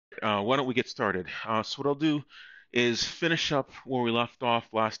why don't we get started? So what I'll do is finish up where we left off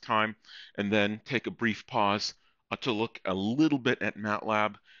last time and then take a brief pause to look a little bit at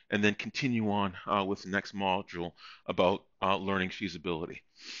MATLAB and then continue on with the next module about learning feasibility.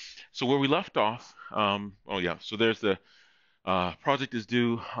 So where we left off, oh yeah, so there's the project is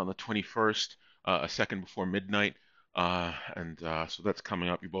due on the 21st, a second before midnight. So that's coming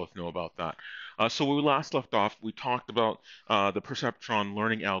up. You both know about that. So when we last left off, we talked about the perceptron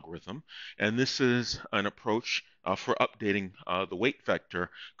learning algorithm, and this is an approach for updating the weight vector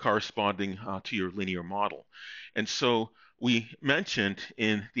corresponding to your linear model. And so we mentioned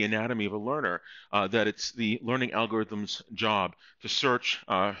in the anatomy of a learner that it's the learning algorithm's job to search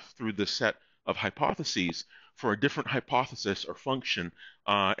through the set of hypotheses for a different hypothesis or function,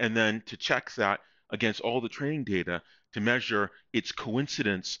 and then to check that against all the training data to measure its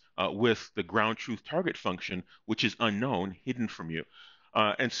coincidence with the ground truth target function, which is unknown, hidden from you.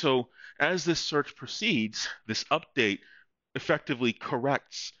 And so as this search proceeds, this update effectively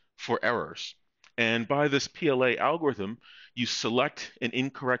corrects for errors. And by this PLA algorithm, you select an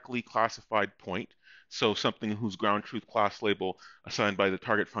incorrectly classified point, so something whose ground truth class label assigned by the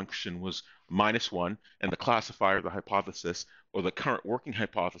target function was -1, and the classifier, the hypothesis, or the current working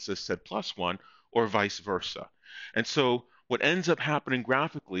hypothesis said +1, or vice versa. And so what ends up happening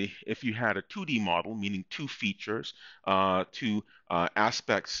graphically, if you had a 2D model, meaning two features, two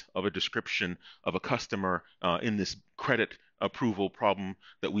aspects of a description of a customer in this credit approval problem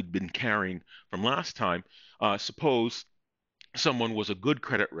that we'd been carrying from last time, suppose someone was a good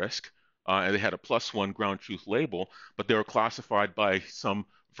credit risk, and they had a +1 ground truth label, but they were classified by some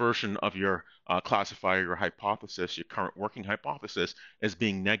version of your classifier, your hypothesis, your current working hypothesis, as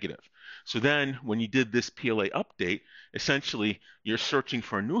being negative. So then when you did this PLA update, essentially you're searching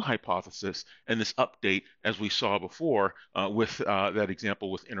for a new hypothesis, and this update, as we saw before with that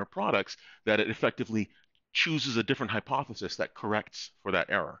example with inner products, that it effectively chooses a different hypothesis that corrects for that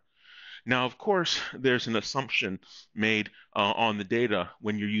error. Now, of course, there's an assumption made on the data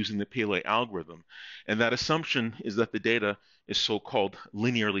when you're using the PLA algorithm, and that assumption is that the data is so-called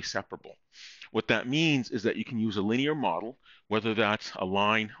linearly separable. What that means is that you can use a linear model, whether that's a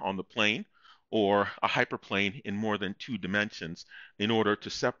line on the plane or a hyperplane in more than 2 dimensions, in order to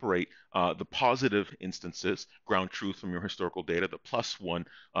separate the positive instances, ground truth from your historical data, the +1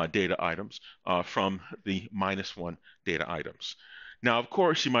 data items, from the -1 data items. Now, of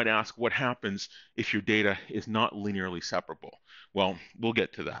course, you might ask what happens if your data is not linearly separable. Well, we'll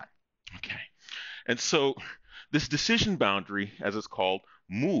get to that. Okay. And so this decision boundary, as it's called,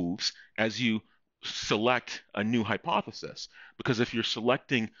 moves as you select a new hypothesis. Because if you're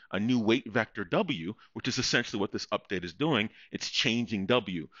selecting a new weight vector W, which is essentially what this update is doing, it's changing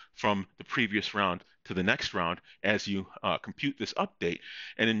W from the previous round to the next round as you compute this update.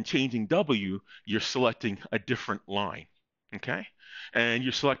 And in changing W, you're selecting a different line. Okay? And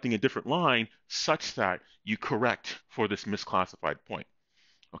you're selecting a different line such that you correct for this misclassified point.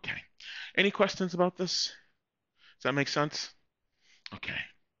 Okay. Any questions about this? Does that make sense? Okay.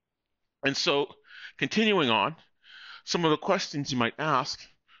 And so, continuing on, some of the questions you might ask,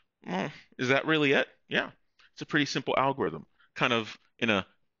 is that really it? Yeah. It's a pretty simple algorithm, kind of in a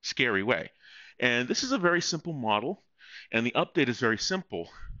scary way. And this is a very simple model, and the update is very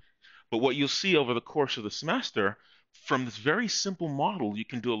simple. But what you'll see over the course of the semester, from this very simple model, you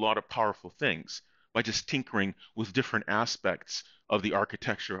can do a lot of powerful things by just tinkering with different aspects of the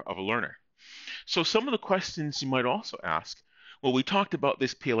architecture of a learner. So some of the questions you might also ask, well, we talked about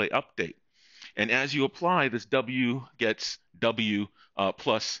this PLA update. And as you apply this W gets W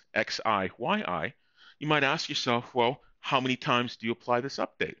plus XI, YI, you might ask yourself, well, how many times do you apply this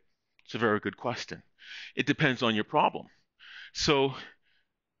update? It's a very good question. It depends on your problem. So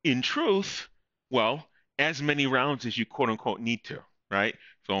in truth, well, as many rounds as you quote unquote need to, right?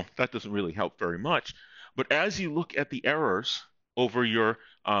 So that doesn't really help very much. But as you look at the errors over your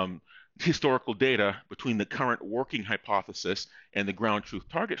historical data between the current working hypothesis and the ground truth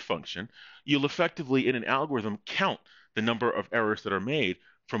target function, you'll effectively, in an algorithm, count the number of errors that are made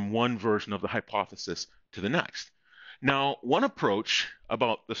from one version of the hypothesis to the next. Now, one approach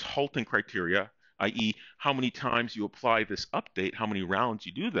about this halting criteria, i.e., how many times you apply this update, how many rounds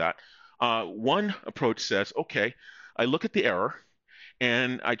you do that, one approach says, okay, I look at the error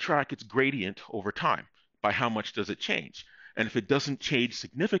and I track its gradient over time. By how much does it change? And if it doesn't change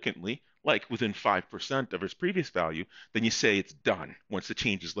significantly, like within 5% of its previous value, then you say it's done once the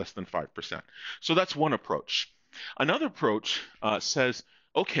change is less than 5%. So that's one approach. Another approach says,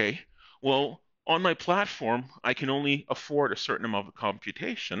 okay, well, on my platform, I can only afford a certain amount of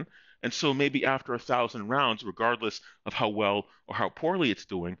computation, And so maybe after 1,000 rounds, regardless of how well or how poorly it's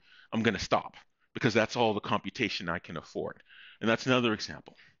doing, I'm going to stop because that's all the computation I can afford. And that's another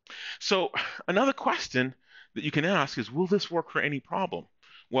example. So another question that you can ask is, will this work for any problem?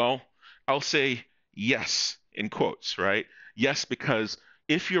 Well, I'll say yes in quotes, right? Yes, because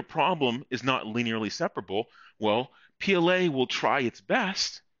if your problem is not linearly separable, well, PLA will try its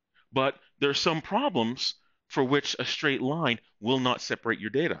best, but there are some problems for which a straight line will not separate your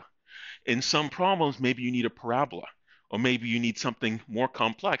data. In some problems, maybe you need a parabola, or maybe you need something more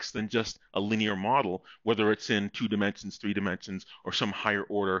complex than just a linear model, whether it's in 2 dimensions, 3 dimensions, or some higher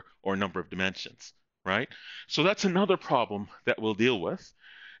order or number of dimensions, right? So that's another problem that we'll deal with.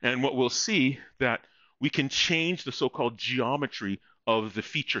 And what we'll see that we can change the so-called geometry of the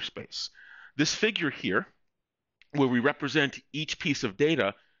feature space. This figure here, where we represent each piece of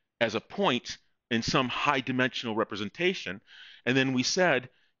data as a point in some high dimensional representation, and then we said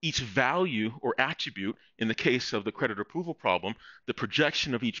each value or attribute, in the case of the credit approval problem, the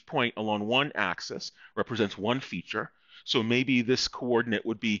projection of each point along one axis represents one feature. So maybe this coordinate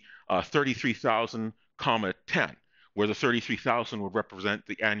would be 33,000, 10, where the 33,000 would represent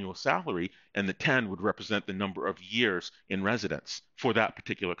the annual salary and the 10 would represent the number of years in residence for that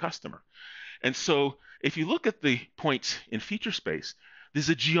particular customer. And so if you look at the points in feature space, there's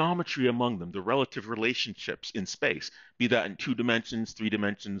a geometry among them, the relative relationships in space, be that in 2 dimensions, 3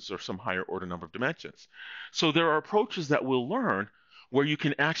 dimensions, or some higher order number of dimensions. So there are approaches that we'll learn where you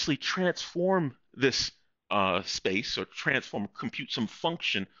can actually transform this space or compute some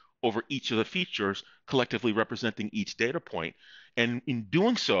function over each of the features, collectively representing each data point. And in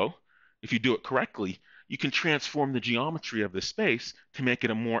doing so, if you do it correctly, you can transform the geometry of the space to make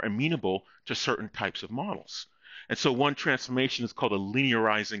it a more amenable to certain types of models. And so one transformation is called a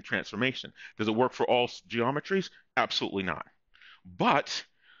linearizing transformation. Does it work for all geometries? Absolutely not. But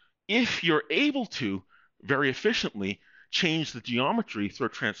if you're able to very efficiently change the geometry through a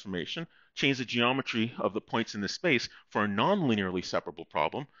transformation, change the geometry of the points in the space for a non-linearly separable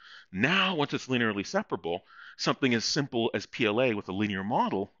problem, now once it's linearly separable, something as simple as PLA with a linear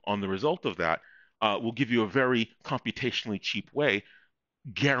model on the result of that will give you a very computationally cheap way,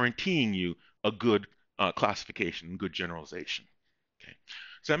 guaranteeing you a good classification, good generalization. Okay.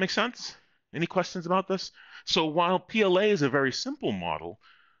 Does that make sense? Any questions about this? So while PLA is a very simple model,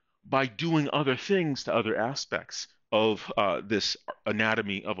 by doing other things to other aspects of this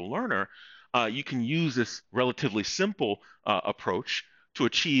anatomy of a learner, you can use this relatively simple approach to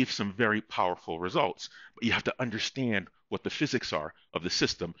achieve some very powerful results. But you have to understand what the physics are of the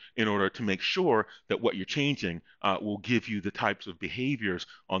system in order to make sure that what you're changing will give you the types of behaviors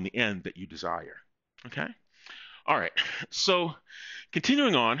on the end that you desire. Okay? All right. So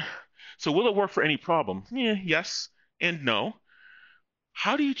continuing on, so will it work for any problem? Yeah, yes and no.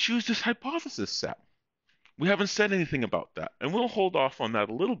 How do you choose this hypothesis set? We haven't said anything about that, and we'll hold off on that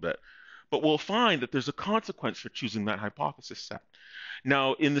a little bit, but we'll find that there's a consequence for choosing that hypothesis set.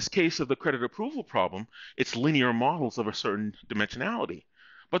 Now, in this case of the credit approval problem, it's linear models of a certain dimensionality,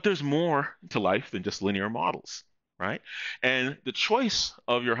 but there's more to life than just linear models, right? And the choice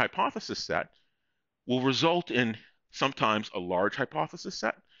of your hypothesis set will result in sometimes a large hypothesis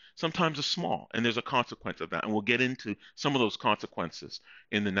set, sometimes a small, and there's a consequence of that. And we'll get into some of those consequences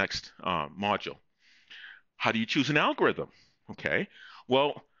in the next module. How do you choose an algorithm? Okay,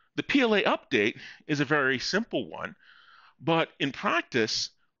 well, the PLA update is a very simple one, but in practice,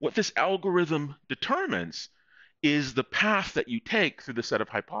 what this algorithm determines is the path that you take through the set of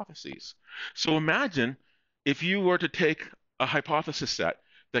hypotheses. So imagine if you were to take a hypothesis set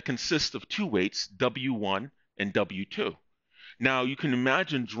that consists of 2 weights, W1 and W2. Now, you can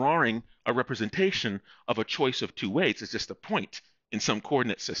imagine drawing a representation of a choice of 2 weights as just a point in some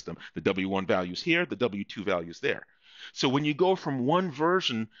coordinate system. The W1 value's here, the W2 value's there. So when you go from one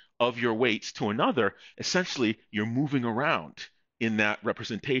version of your weights to another, essentially you're moving around in that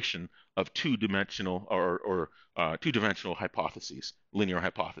representation of two-dimensional or two-dimensional hypotheses, linear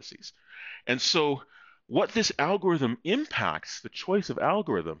hypotheses. And so what this algorithm impacts, the choice of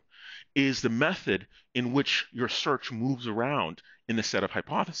algorithm, is the method in which your search moves around in the set of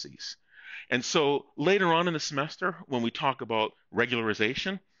hypotheses. And so later on in the semester, when we talk about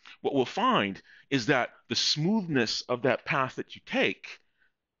regularization, what we'll find is that the smoothness of that path that you take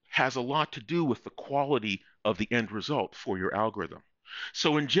has a lot to do with the quality of the end result for your algorithm.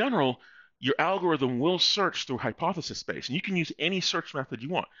 So in general, your algorithm will search through hypothesis space, and you can use any search method you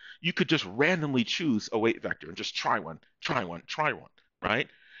want. You could just randomly choose a weight vector and just try one, right?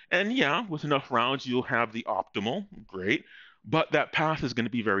 And yeah, with enough rounds, you'll have the optimal, great, but that path is going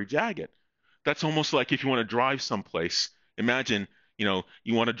to be very jagged. That's almost like if you want to drive someplace. Imagine You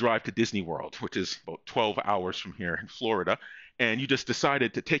want to drive to Disney World, which is about 12 hours from here in Florida, and you just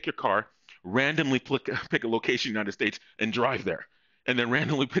decided to take your car, randomly pick a location in the United States and drive there, and then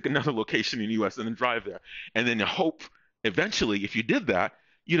randomly pick another location in the US and then drive there. And then you hope eventually, if you did that,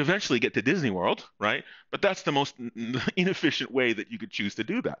 you'd eventually get to Disney World, right? But that's the most inefficient way that you could choose to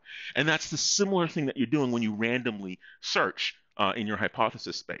do that. And that's the similar thing that you're doing when you randomly search in your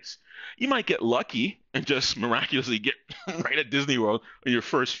hypothesis space. You might get lucky and just miraculously get right at Disney World on your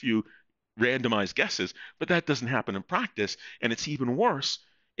first few randomized guesses, but that doesn't happen in practice. And it's even worse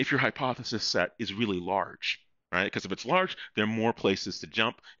if your hypothesis set is really large, right? Because if it's large, there are more places to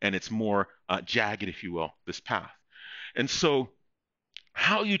jump and it's more jagged, if you will, this path. And so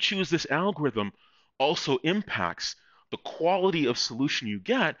how you choose this algorithm also impacts the quality of solution you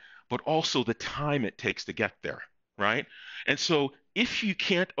get, but also the time it takes to get there, right? And so if you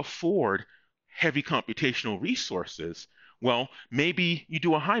can't afford heavy computational resources, well, maybe you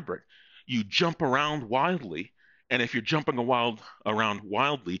do a hybrid. You jump around wildly, and if you're jumping around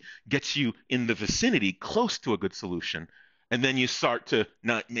wildly, gets you in the vicinity close to a good solution, and then you start to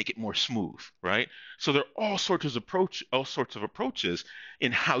not make it more smooth, right? So there are all sorts of approaches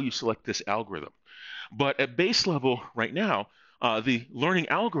in how you select this algorithm. But at base level right now, the learning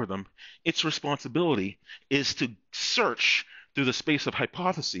algorithm, its responsibility is to search through the space of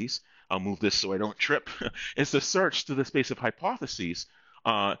hypotheses. I'll move this so I don't trip. It's to search through the space of hypotheses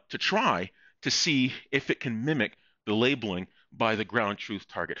to try to see if it can mimic the labeling by the ground truth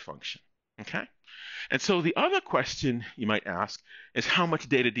target function. Okay? And so the other question you might ask is how much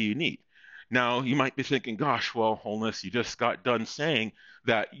data do you need? Now, you might be thinking, gosh, well, Holness, you just got done saying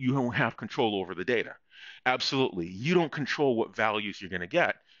that you don't have control over the data. Absolutely. You don't control what values you're going to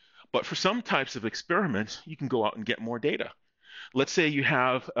get. But for some types of experiments, you can go out and get more data. Let's say you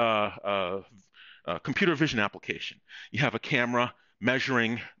have a computer vision application. You have a camera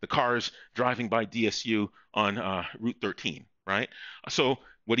measuring the cars driving by DSU on Route 13, right? So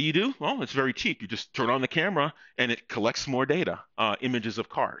what do? Well, it's very cheap. You just turn on the camera and it collects more data, images of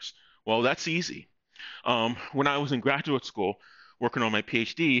cars. Well, that's easy. When I was in graduate school working on my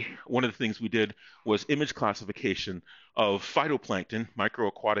PhD, one of the things we did was image classification of phytoplankton,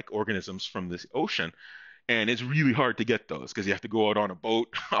 microaquatic organisms from the ocean. And it's really hard to get those because you have to go out on a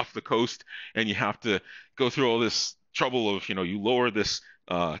boat off the coast and you have to go through all this trouble of, you lower this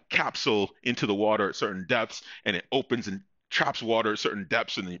capsule into the water at certain depths and it opens and traps water at certain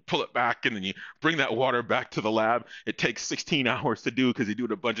depths, and then you pull it back and then you bring that water back to the lab. It takes 16 hours to do because you do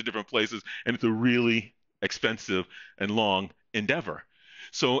it a bunch of different places, and it's a really expensive and long endeavor.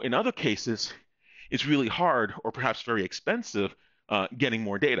 So in other cases, it's really hard or perhaps very expensive getting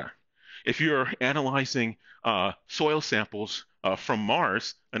more data. If you're analyzing soil samples from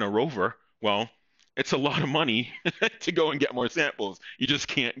Mars in a rover, well, it's a lot of money to go and get more samples. You just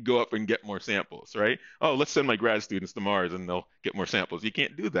can't go up and get more samples, right? Oh, let's send my grad students to Mars and they'll get more samples. You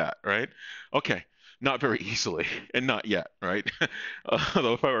can't do that, right? Okay, not very easily, and not yet, right?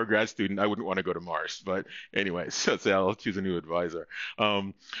 Although if I were a grad student, I wouldn't want to go to Mars. But anyways, so say I'll choose a new advisor.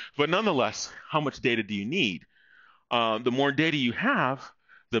 But nonetheless, how much data do you need? The more data you have,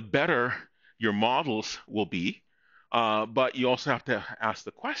 the better your models will be. But you also have to ask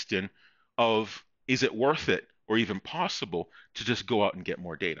the question of, is it worth it or even possible to just go out and get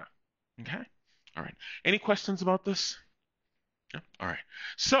more data? Okay. All right. Any questions about this? Yeah. All right.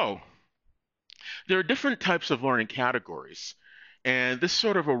 So there are different types of learning categories, and this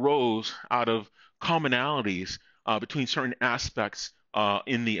sort of arose out of commonalities between certain aspects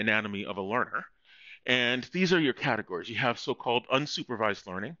in the anatomy of a learner. And these are your categories. You have so-called unsupervised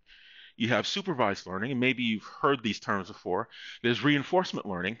learning. You have supervised learning, and maybe you've heard these terms before. There's reinforcement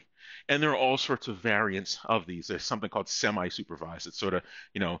learning, and there are all sorts of variants of these. There's something called semi-supervised. It's sort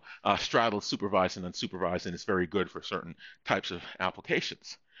of, straddles supervised and unsupervised, and it's very good for certain types of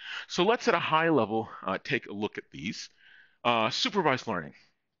applications. So let's, at a high level, take a look at these. Supervised learning.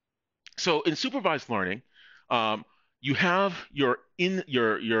 So in supervised learning, you have your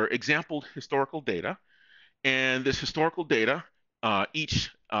exampled historical data, and this historical data,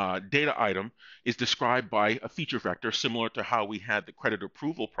 each data item is described by a feature vector, similar to how we had the credit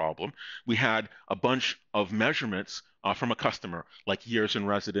approval problem. We had a bunch of measurements from a customer, like years in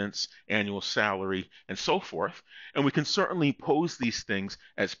residence, annual salary, and so forth. And we can certainly pose these things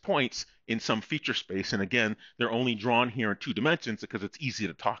as points in some feature space. And again, they're only drawn here in 2 dimensions because it's easy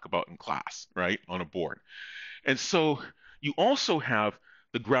to talk about in class, right, on a board. And so you also have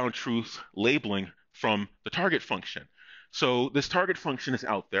the ground truth labeling from the target function. So this target function is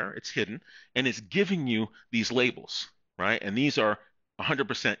out there, it's hidden, and it's giving you these labels, right? And these are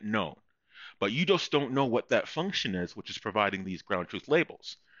 100% known. but you just don't know what that function is, which is providing these ground truth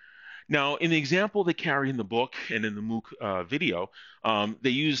labels. Now, in the example they carry in the book and in the MOOC video,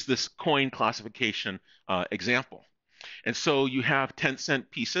 they use this coin classification example. And so you have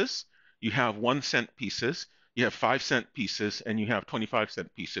 10-cent pieces, you have 1-cent pieces, you have 5-cent pieces, and you have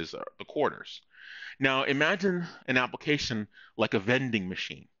 25-cent pieces, the quarters. Now imagine an application like a vending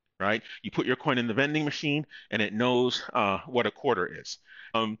machine, right? You put your coin in the vending machine and it knows what a quarter is.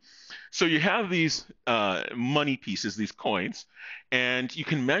 Um, so you have these money pieces, these coins, and you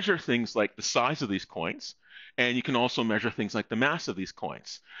can measure things like the size of these coins, and you can also measure things like the mass of these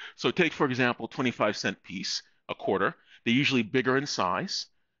coins. So take, for example, 25-cent piece, a quarter. They're usually bigger in size,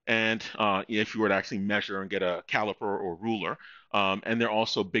 and if you were to actually measure and get a caliper or ruler, and they're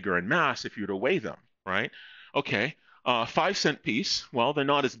also bigger in mass if you were to weigh them, right? Okay, 5-cent piece, well, they're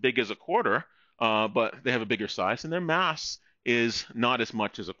not as big as a quarter, but they have a bigger size, and their mass is not as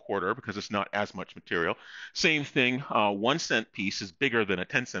much as a quarter because it's not as much material. Same thing, 1-cent piece is bigger than a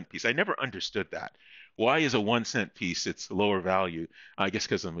 10-cent piece. I never understood that. Why is a 1-cent piece its lower value? I guess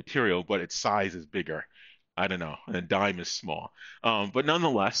because of material, but its size is bigger. I don't know. And a dime is small. But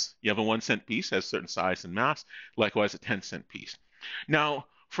nonetheless, you have a 1-cent piece, has certain size and mass. Likewise, a 10-cent piece. Now,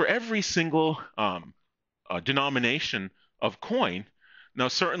 for every single denomination of coin, now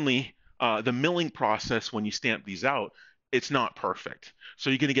certainly the milling process when you stamp these out, it's not perfect. So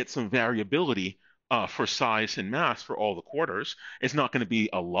you're going to get some variability for size and mass for all the quarters. It's not going to be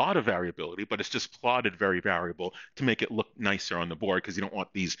a lot of variability, but it's just plotted very variable to make it look nicer on the board because you don't want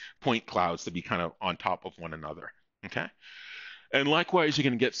these point clouds to be kind of on top of one another. Okay? And likewise, you're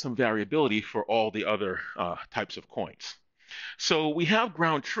going to get some variability for all the other types of coins. So we have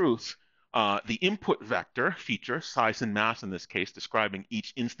ground truth, the input vector feature, size and mass in this case, describing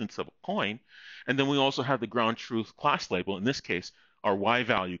each instance of a coin. And then we also have the ground truth class label. In this case, our Y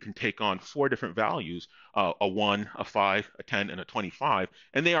value can take on 4 different values, a 1, a 5, a 10, and a 25.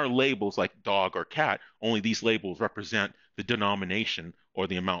 And they are labels like dog or cat, only these labels represent the denomination or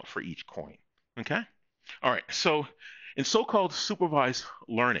the amount for each coin. Okay? All right, so in so-called supervised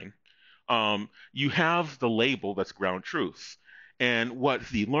learning, you have the label that's ground truth. And what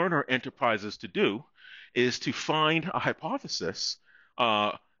the learner enterprises to do is to find a hypothesis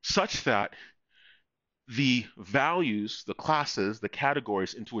such that the values, the classes, the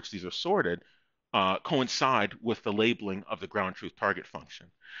categories into which these are sorted coincide with the labeling of the ground truth target function.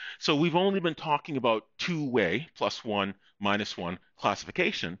 So we've only been talking about two-way, +1, -1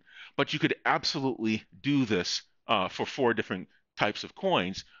 classification, but you could absolutely do this for 4 different types of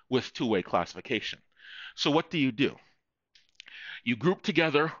coins with two-way classification. So what do? You group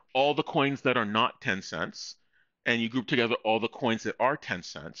together all the coins that are not 10 cents, and you group together all the coins that are 10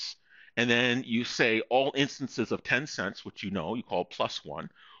 cents, and then you say all instances of 10 cents, which you know, you call +1,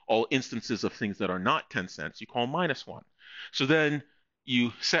 all instances of things that are not 10 cents, you call -1. So then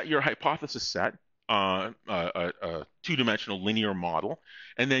you set your hypothesis set, a 2-dimensional linear model,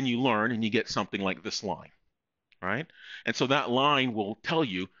 and then you learn and you get something like this line, right? And so that line will tell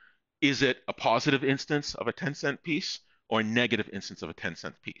you, is it a positive instance of a 10-cent piece or a negative instance of a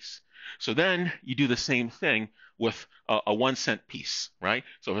 10-cent piece? So then you do the same thing with a 1-cent piece, right?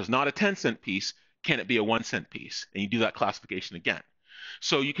 So if it's not a 10-cent piece, can it be a 1-cent piece? And you do that classification again.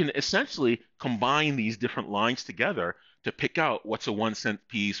 So you can essentially combine these different lines together to pick out what's a 1-cent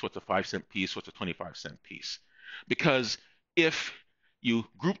piece, what's a 5-cent piece, what's a 25-cent piece. Because if you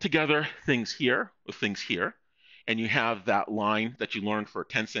group together things here with things here, and you have that line that you learned for a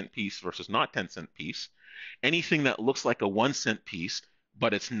 10-cent piece versus not 10-cent piece, anything that looks like a 1-cent piece,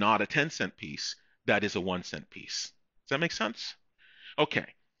 but it's not a 10-cent piece, that is a 1-cent piece. Does that make sense? Okay.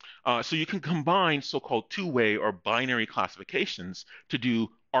 So you can combine so-called two-way or binary classifications to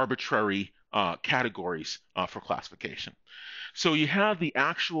do arbitrary categories for classification. So you have the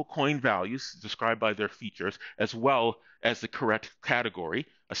actual coin values described by their features as well as the correct category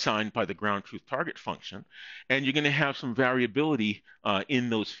assigned by the ground truth target function. And you're going to have some variability in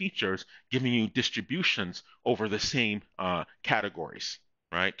those features, giving you distributions over the same categories,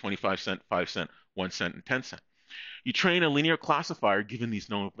 right? 25-cent, 5-cent, 1-cent, and 10-cent. You train a linear classifier given these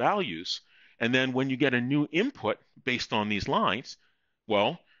known values, and then when you get a new input based on these lines,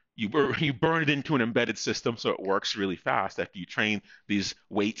 well, you burn it into an embedded system so it works really fast after you train these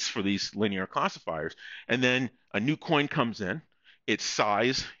weights for these linear classifiers. And then a new coin comes in, its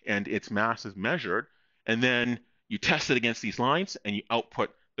size and its mass is measured, and then you test it against these lines and you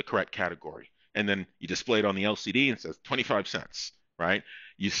output the correct category. And then you display it on the LCD and it says 25 cents, right?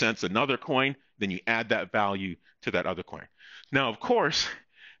 You sense another coin, then you add that value to that other coin. Now, of course,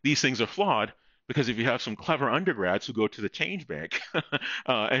 these things are flawed because if you have some clever undergrads who go to the change bank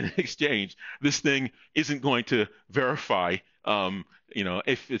and exchange, this thing isn't going to verify,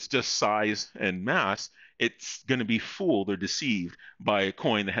 if it's just size and mass, it's going to be fooled or deceived by a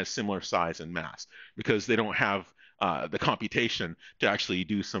coin that has similar size and mass because they don't have the computation to actually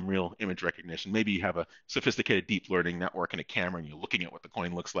do some real image recognition. Maybe you have a sophisticated deep learning network and a camera and you're looking at what the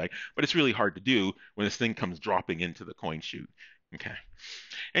coin looks like, but it's really hard to do when this thing comes dropping into the coin chute. Okay.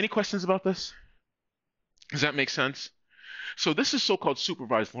 Any questions about this? Does that make sense? So this is so-called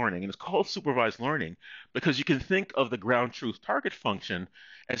supervised learning, and it's called supervised learning because you can think of the ground truth target function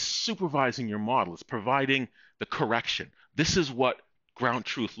as supervising your model. It's providing the correction. This is what ground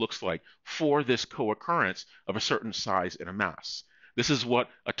truth looks like for this co-occurrence of a certain size and a mass. This is what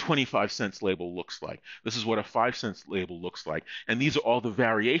a 25 cents label looks like. This is what a 5 cents label looks like. And these are all the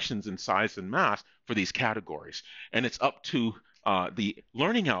variations in size and mass for these categories. And it's up to the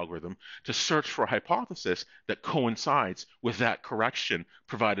learning algorithm to search for a hypothesis that coincides with that correction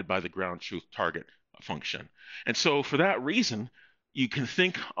provided by the ground truth target function. And so for that reason, you can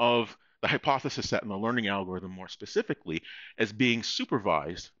think of the hypothesis set in the learning algorithm more specifically as being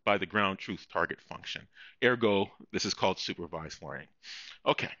supervised by the ground truth target function. Ergo, this is called supervised learning.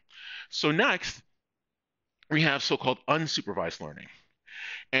 Okay, so next we have so-called unsupervised learning.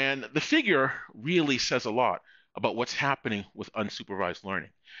 And the figure really says a lot about what's happening with unsupervised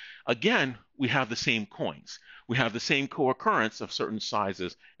learning. Again, we have the same coins. We have the same co-occurrence of certain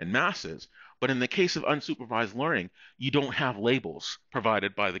sizes and masses, but in the case of unsupervised learning, you don't have labels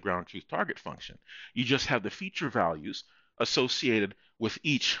provided by the ground truth target function. You just have the feature values associated with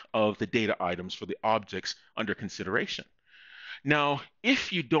each of the data items for the objects under consideration. Now,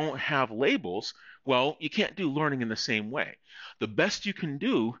 if you don't have labels, well, you can't do learning in the same way. The best you can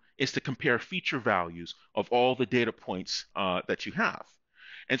do is to compare feature values of all the data points that you have.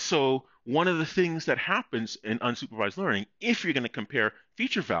 And so one of the things that happens in unsupervised learning, if you're going to compare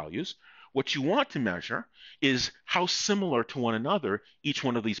feature values, what you want to measure is how similar to one another each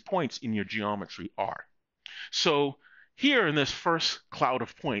one of these points in your geometry are. So here in this first cloud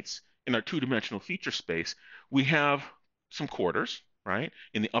of points in our two-dimensional feature space, we have some quarters, right,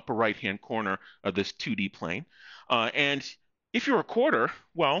 in the upper right-hand corner of this 2D plane. And if you're a quarter,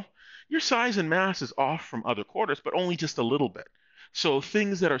 well, your size and mass is off from other quarters, but only just a little bit. So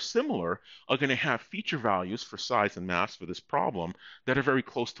things that are similar are going to have feature values for size and mass for this problem that are very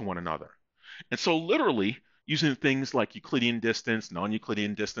close to one another. And so literally, using things like Euclidean distance,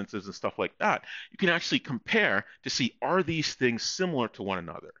 non-Euclidean distances, and stuff like that, you can actually compare to see, are these things similar to one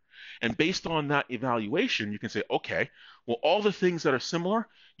another? And based on that evaluation, you can say, okay, well, all the things that are similar,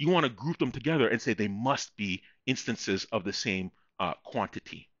 you want to group them together and say they must be instances of the same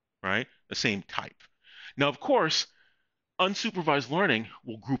quantity, right? The same type. Now, of course, unsupervised learning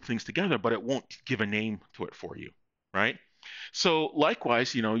will group things together, but it won't give a name to it for you, right? So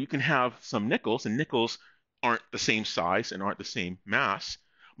likewise, you can have some nickels, and nickels aren't the same size and aren't the same mass,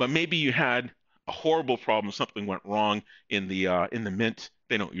 but maybe you had a horrible problem, something went wrong in the mint.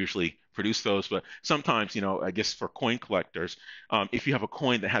 They don't usually produce those, but sometimes, I guess for coin collectors, if you have a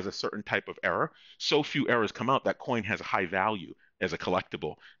coin that has a certain type of error, so few errors come out that coin has a high value as a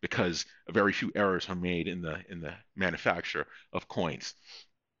collectible because very few errors are made in the manufacture of coins.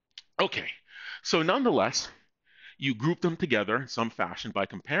 Okay, so nonetheless, you group them together in some fashion by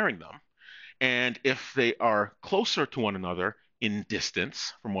comparing them. And if they are closer to one another in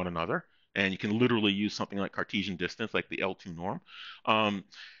distance from one another, and you can literally use something like Cartesian distance, like the L2 norm,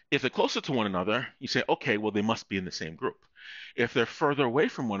 if they're closer to one another, you say, okay, well, they must be in the same group. If they're further away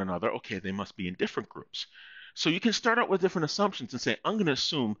from one another, okay, they must be in different groups. So you can start out with different assumptions and say, I'm going to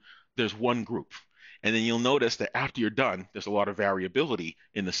assume there's one group. And then you'll notice that after you're done, there's a lot of variability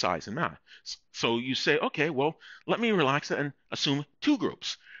in the size and mass. So you say, okay, well, let me relax it and assume two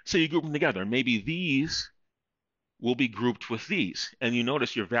groups. So you group them together. Maybe these will be grouped with these. And you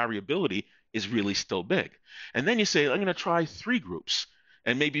notice your variability is really still big. And then you say, I'm going to try three groups.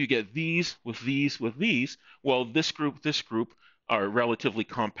 And maybe you get these with these with these. Well, this group are relatively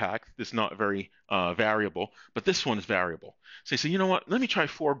compact. It's not very variable, but this one is variable. So you say, you know what? Let me try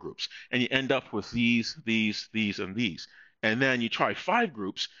four groups. And you end up with these, and these. And then you try five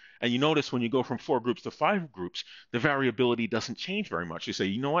groups, and you notice when you go from four groups to five groups, the variability doesn't change very much. You say,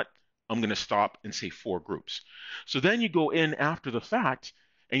 you know what? I'm going to stop and say four groups. So then you go in after the fact,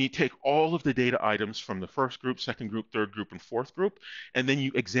 and you take all of the data items from the first group, second group, third group, and fourth group, and then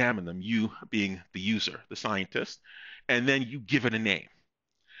you examine them, you being the user, the scientist, and then you give it a name.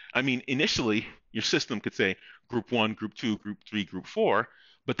 I mean, initially, your system could say group one, group two, group three, group four,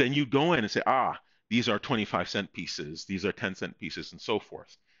 but then you go in and say, these are 25-cent pieces, these are 10-cent pieces, and so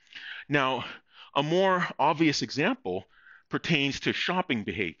forth. Now, A more obvious example pertains to shopping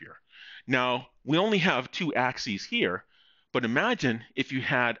behavior. Now, we only have two axes here, but imagine if you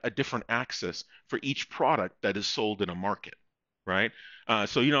had a different axis for each product that is sold in a market, right?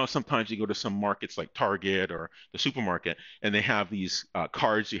 So, sometimes you go to some markets like Target or the supermarket, and they have these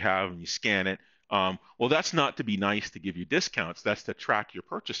cards you have, and you scan it. Well, that's not to be nice to give you discounts. That's to track your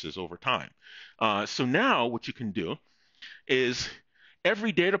purchases over time. So now what you can do is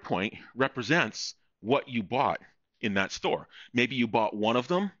every data point represents what you bought in that store. Maybe you bought one of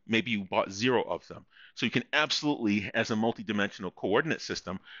them, maybe you bought zero of them. So you can absolutely, as a multidimensional coordinate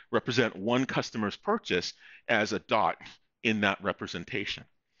system, represent one customer's purchase as a dot in that representation.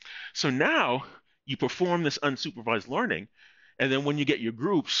 So now you perform this unsupervised learning, and then when you get your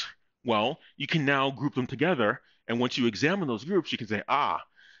groups, well, you can now group them together. And once you examine those groups, you can say,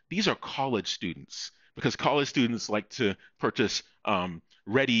 these are college students, because college students like to purchase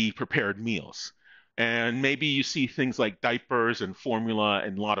ready prepared meals. And maybe you see things like diapers and formula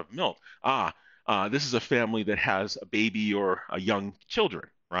and a lot of milk. This is a family that has a baby or a young children,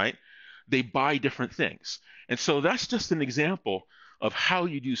 right? They buy different things. And so that's just an example of how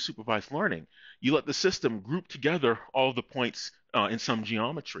you do supervised learning. You let the system group together all of the points in some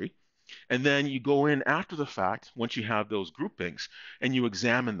geometry, and then you go in after the fact, once you have those groupings, and you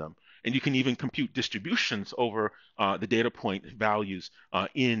examine them. And you can even compute distributions over the data point values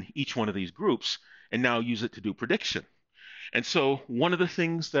in each one of these groups, and now use it to do prediction. And so one of the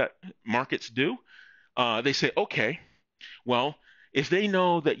things that markets do, they say, okay, well, if they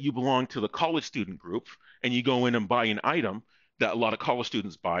know that you belong to the college student group and you go in and buy an item that a lot of college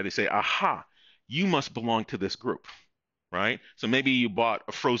students buy, they say, aha, you must belong to this group, right? So maybe you bought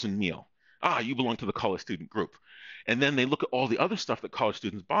a frozen meal. You belong to the college student group. And then they look at all the other stuff that college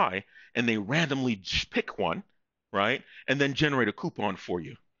students buy and they randomly pick one, right? And then generate a coupon for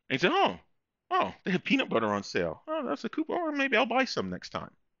you. And you say, they have peanut butter on sale. Oh, that's a coupon. Or maybe I'll buy some next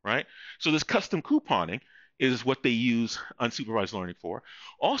time, right? So this custom couponing is what they use unsupervised learning for.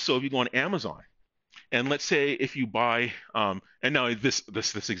 Also, if you go on Amazon, and let's say if you buy, and now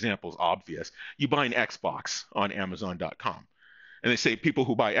this example is obvious, you buy an Xbox on Amazon.com, and they say people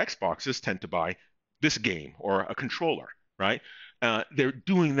who buy Xboxes tend to buy this game or a controller, right? They're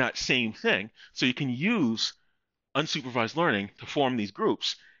doing that same thing, so you can use unsupervised learning to form these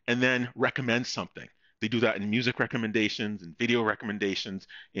groups and then recommend something. They do that in music recommendations and video recommendations,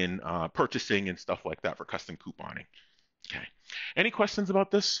 in purchasing and stuff like that for custom couponing. Okay. Any questions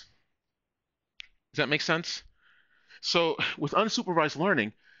about this? Does that make sense? So with unsupervised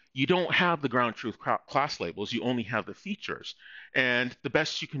learning, you don't have the ground truth class labels, you only have the features. And the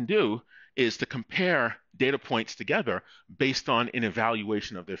best you can do is to compare data points together based on an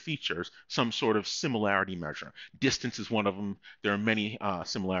evaluation of their features, some sort of similarity measure. Distance is one of them. There are many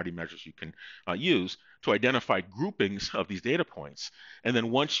similarity measures you can use to identify groupings of these data points. And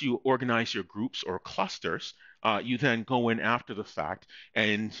then once you organize your groups or clusters, you then go in after the fact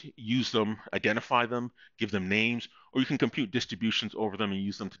and use them, identify them, give them names, or you can compute distributions over them and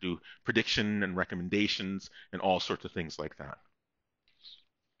use them to do prediction and recommendations and all sorts of things like that.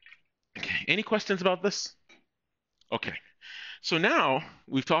 Okay, any questions about this? Okay, so now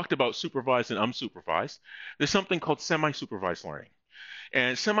we've talked about supervised and unsupervised. There's something called semi-supervised learning.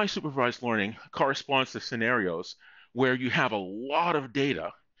 And semi-supervised learning corresponds to scenarios where you have a lot of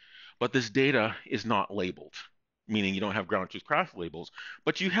data, but this data is not labeled, meaning you don't have ground truth class labels,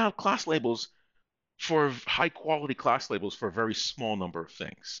 but you have class labels for high quality class labels for a very small number of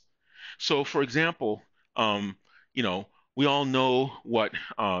things. So for example, we all know what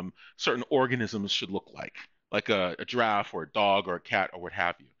certain organisms should look like a giraffe or a dog or a cat or what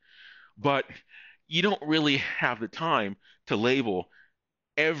have you. But you don't really have the time to label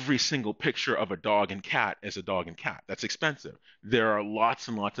every single picture of a dog and cat as a dog and cat. That's expensive. There are lots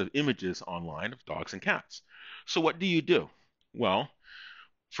and lots of images online of dogs and cats. So what do? Well,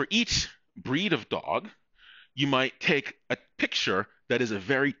 for each breed of dog, you might take a picture that is a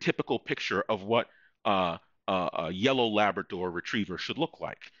very typical picture of what a yellow Labrador retriever should look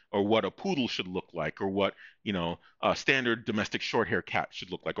like, or what a poodle should look like, or what a standard domestic short-haired cat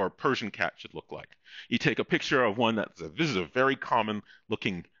should look like, or a Persian cat should look like. You take a picture of one this is a very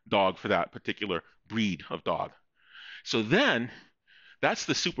common-looking dog for that particular breed of dog. So then that's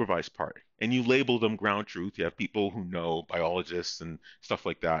the supervised part. And you label them ground truth. You have people who know, biologists and stuff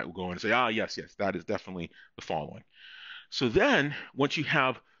like that, who go in and say, yes, that is definitely the following. So then once you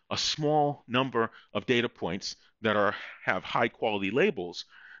have a small number of data points that have high quality labels,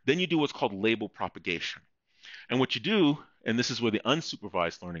 then you do what's called label propagation. And what you do, and this is where the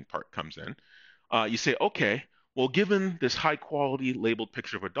unsupervised learning part comes in, you say, okay, well, given this high quality labeled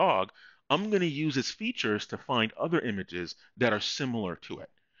picture of a dog, I'm going to use its features to find other images that are similar to it.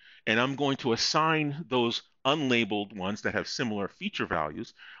 And I'm going to assign those unlabeled ones that have similar feature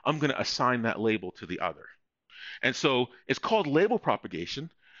values, I'm going to assign that label to the other. And so it's called label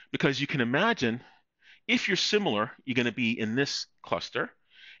propagation because you can imagine if you're similar, you're going to be in this cluster.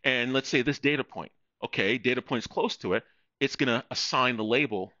 And let's say this data point. Okay, data point's close to it. It's going to assign the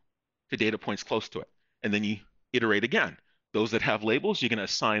label to data points close to it. And then you iterate again. Those that have labels, you're going to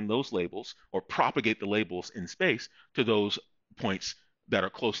assign those labels or propagate the labels in space to those points that are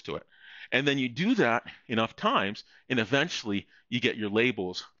close to it. And then you do that enough times, and eventually you get your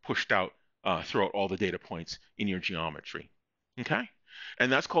labels pushed out throughout all the data points in your geometry. Okay? And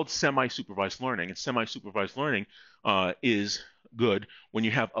that's called semi-supervised learning. And semi-supervised learning is good when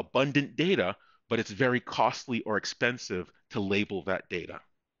you have abundant data, but it's very costly or expensive to label that data.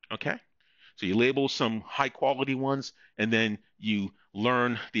 Okay? So you label some high quality ones, and then you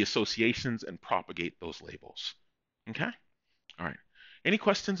learn the associations and propagate those labels. Okay? All right. Any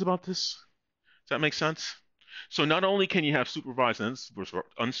questions about this? Does that make sense? So not only can you have supervised and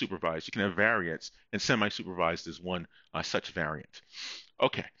unsupervised, you can have variants, and semi-supervised is one such variant.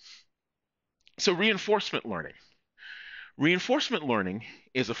 Okay. So reinforcement learning. Reinforcement learning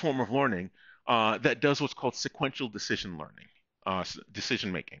is a form of learning that does what's called sequential decision learning,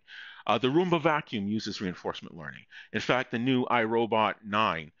 decision making. The Roomba vacuum uses reinforcement learning. In fact, the new iRobot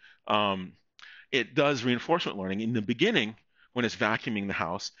 9, it does reinforcement learning. In the beginning, when it's vacuuming the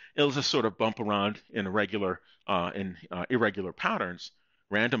house, it'll just sort of bump around in irregular patterns,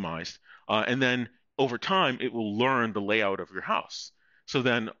 randomized, and then over time, it will learn the layout of your house. So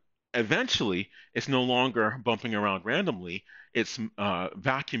then eventually, it's no longer bumping around randomly. It's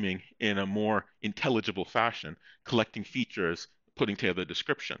vacuuming in a more intelligible fashion, collecting features, putting together a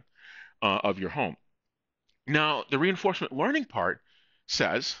description of your home. Now, the reinforcement learning part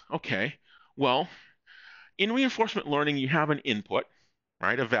says, okay, well, in reinforcement learning, you have an input,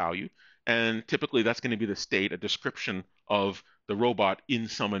 right, a value, and typically that's going to be the state, a description of the robot in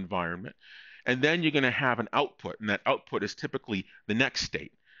some environment. And then you're going to have an output, and that output is typically the next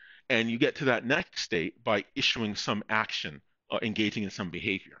state. And you get to that next state by issuing some action, engaging in some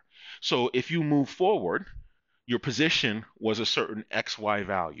behavior. So if you move forward, your position was a certain XY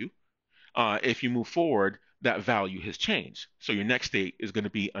value. If you move forward, that value has changed. So your next state is going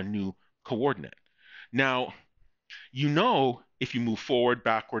to be a new coordinate. Now, you know if you move forward,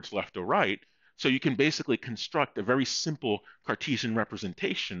 backwards, left, or right, so you can basically construct a very simple Cartesian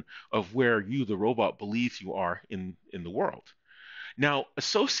representation of where you, the robot, believes you are in the world. Now,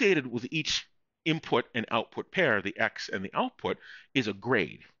 associated with each input and output pair, the X and the output, is a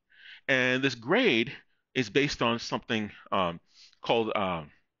grade. And this grade is based on something called a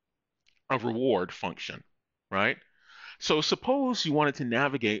reward function, right? So suppose you wanted to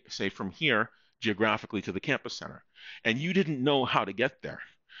navigate, say, from here geographically to the campus center, and you didn't know how to get there.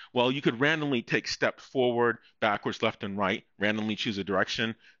 Well, you could randomly take steps forward, backwards, left, and right, randomly choose a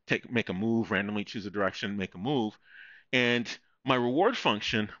direction, make a move, randomly choose a direction, make a move. And my reward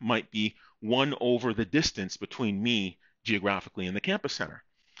function might be 1 over the distance between me geographically and the campus center.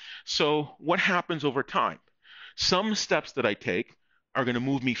 So what happens over time? Some steps that I take are going to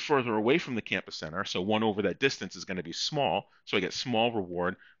move me further away from the campus center. So 1 over that distance is going to be small. So I get small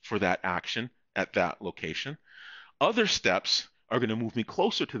reward for that action at that location. Other steps are going to move me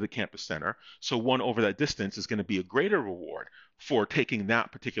closer to the campus center. So 1 over that distance is going to be a greater reward for taking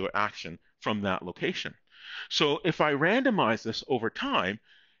that particular action from that location. So if I randomize this over time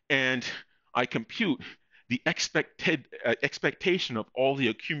and I compute the expectation of all the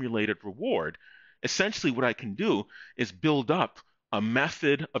accumulated reward, essentially what I can do is build up a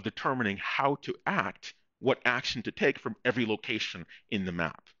method of determining how to act, what action to take from every location in the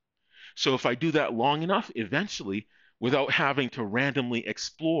map. So if I do that long enough, eventually, without having to randomly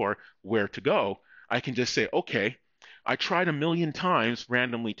explore where to go, I can just say, okay, I tried 1,000,000 times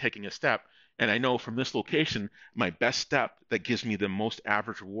randomly taking a step, and I know from this location, my best step that gives me the most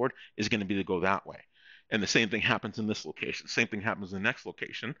average reward is going to be to go that way. And the same thing happens in this location. Same thing happens in the next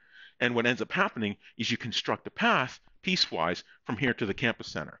location. And what ends up happening is you construct a path piecewise from here to the campus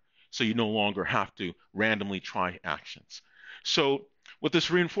center. So you no longer have to randomly try actions. So what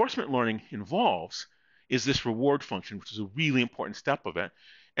this reinforcement learning involves is this reward function, which is a really important step of it.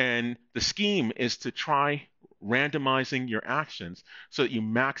 And the scheme is to try randomizing your actions so that you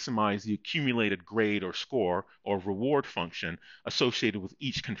maximize the accumulated grade or score or reward function associated with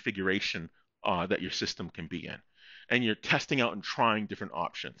each configuration that your system can be in. and you're testing out and trying different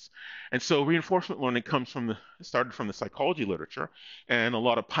options. And so reinforcement learning started from the psychology literature, and a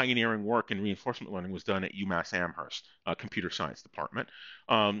lot of pioneering work in reinforcement learning was done at UMass Amherst computer science department,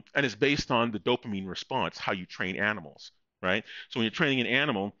 and is based on the dopamine response, how you train animals, right? So when you're training an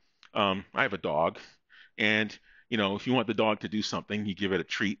animal, I have a dog, and if you want the dog to do something, you give it a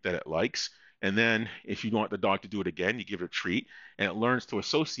treat that it likes. And then if you want the dog to do it again, you give it a treat, and it learns to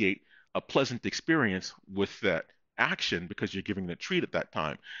associate a pleasant experience with that action because you're giving it a treat at that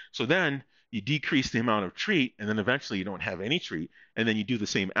time. So then you decrease the amount of treat, and then eventually you don't have any treat, and then you do the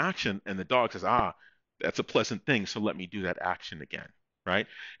same action, and the dog says, that's a pleasant thing, so let me do that action again, right?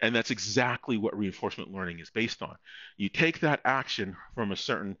 And that's exactly what reinforcement learning is based on. You take that action from a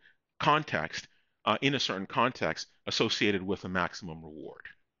certain context, in a certain context, associated with a maximum reward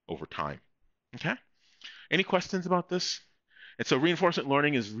over time. Okay? Any questions about this? And so reinforcement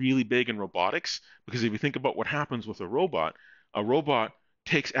learning is really big in robotics because if you think about what happens with a robot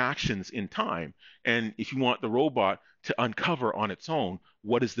takes actions in time. And if you want the robot to uncover on its own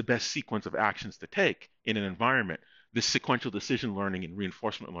what is the best sequence of actions to take in an environment, this sequential decision learning and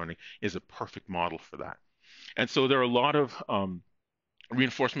reinforcement learning is a perfect model for that. And so there are a lot of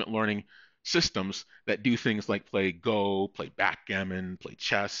reinforcement learning systems that do things like play Go, play backgammon, play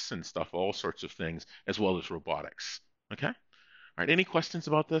chess and stuff, all sorts of things, as well as robotics. Okay? All right, any questions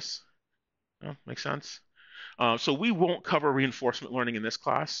about this? No, makes sense? So we won't cover reinforcement learning in this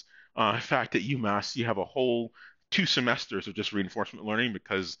class. In fact, at UMass, you have a whole 2 semesters of just reinforcement learning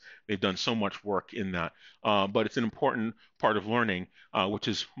because they've done so much work in that. But it's an important part of learning, which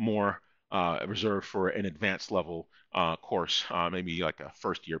is more reserved for an advanced level course, maybe like a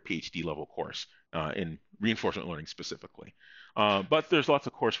first year PhD level course in reinforcement learning specifically. But there's lots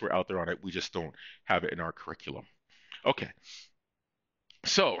of courseware out there on it. We just don't have it in our curriculum. Okay.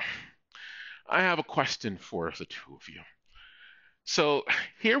 So I have a question for the two of you. So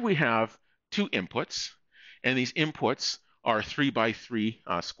here we have 2 inputs, and these inputs are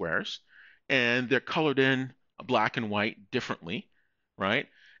 3x3 squares, and they're colored in black and white differently, right?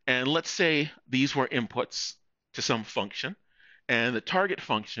 And let's say these were inputs to some function, and the target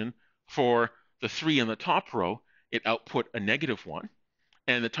function for the 3 in the top row, it output a -1,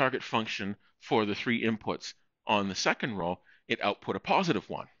 and the target function for the 3 inputs on the second row, it output a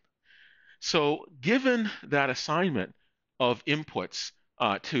 +1. So given that assignment of inputs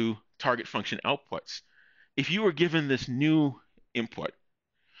to target function outputs, if you were given this new input,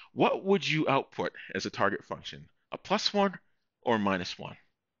 what would you output as a target function? A +1 or -1?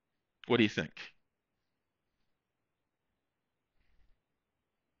 What do you think?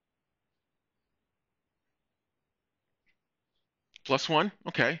 +1?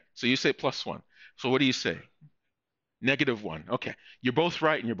 Okay, so you say +1. So what do you say? -1. Okay, you're both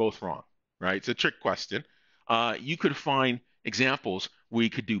right and you're both wrong, right? It's a trick question. You could find examples where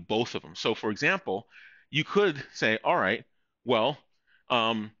you could do both of them. So for example, you could say, all right, well,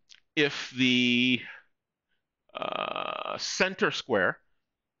 if the center square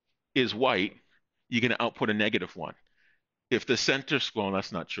is white, you're going to output a -1. If the center square, well,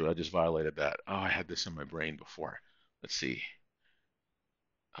 that's not true. I just violated that. Oh, I had this in my brain before. Let's see.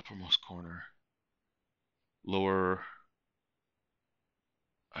 Uppermost corner, lower.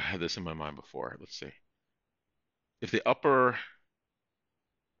 I had this in my mind before. Let's see. If the upper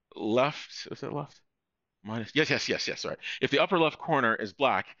left, is it left? Minus, yes, right. If the upper left corner is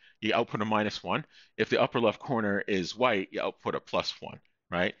black, you output a -1. If the upper left corner is white, you output a +1,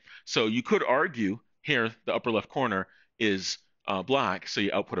 right? So you could argue here the upper left corner is black, so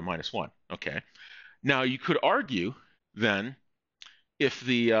you output a -1. Okay. Now you could argue then if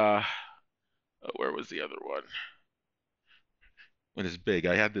the where was the other one? When it's big,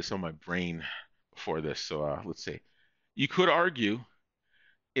 I had this on my brain before this, so let's see. You could argue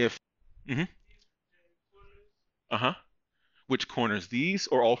if, mhm, uh-huh, which corners, these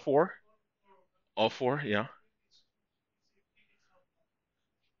or all 4? All 4, yeah.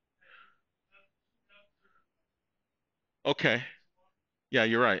 Okay. Yeah,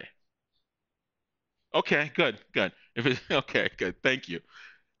 you're right. Okay, good. If it's okay, good. Thank you.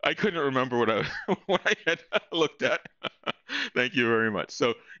 I couldn't remember what I what I had looked at. Thank you very much.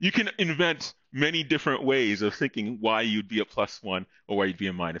 So you can invent many different ways of thinking why you'd be a +1 or why you'd be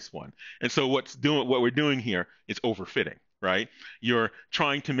a -1. And so what we're doing here is overfitting, right? You're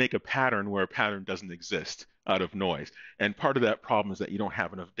trying to make a pattern where a pattern doesn't exist out of noise. And part of that problem is that you don't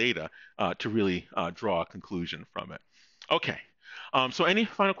have enough data to really draw a conclusion from it. Okay. So any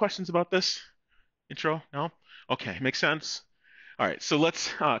final questions about this intro? No? Okay, makes sense. All right, so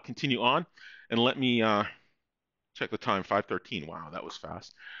let's continue on, and let me check the time. 5:13. Wow, that was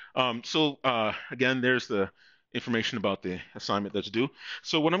fast. So again, there's the information about the assignment that's due.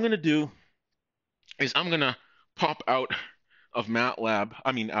 So what I'm going to do is I'm going to pop out of MATLAB,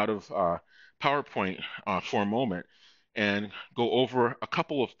 out of PowerPoint for a moment and go over a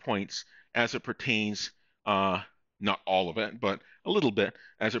couple of points as it pertains, not all of it, but a little bit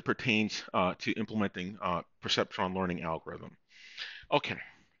as it pertains to implementing perceptron learning algorithm. Okay,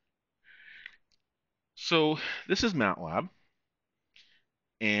 so this is MATLAB,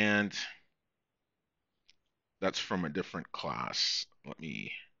 and that's from a different class. Let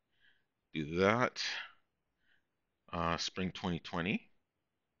me do that. Spring 2020.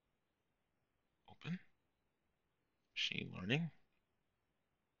 Open. Machine learning.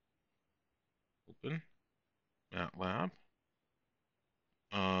 Open. MATLAB.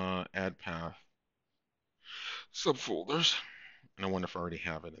 Add path. Subfolders. And I wonder if I already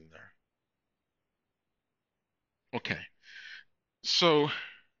have it in there. Okay. So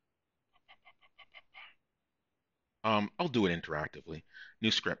I'll do it interactively.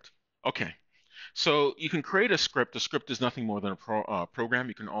 New script. Okay. So you can create a script. A script is nothing more than a program.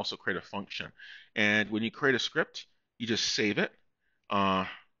 You can also create a function. And when you create a script, you just save it.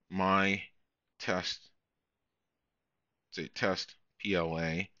 My test, say test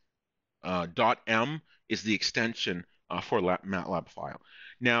PLA. .m is the extension for MATLAB file.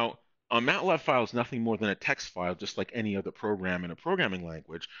 Now, a MATLAB file is nothing more than a text file, just like any other program in a programming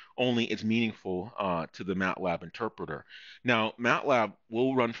language, only it's meaningful to the MATLAB interpreter. Now, MATLAB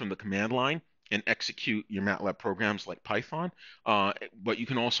will run from the command line and execute your MATLAB programs like Python, but you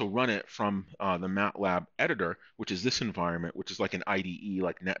can also run it from the MATLAB editor, which is this environment, which is like an IDE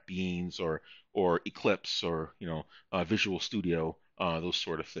like NetBeans or Eclipse or Visual Studio, those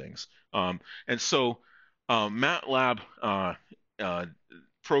sort of things. And so MATLAB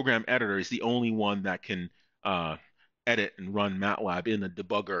program editor is the only one that can edit and run MATLAB in a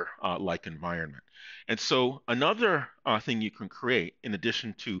debugger-like environment. And so another thing you can create in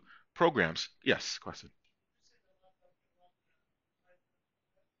addition to programs, yes, question.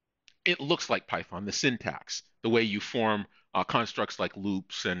 It looks like Python, the syntax, the way you form constructs like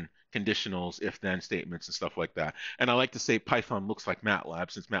loops and conditionals, if-then statements and stuff like that. And I like to say Python looks like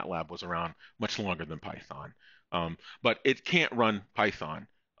MATLAB since MATLAB was around much longer than Python. But it can't run Python.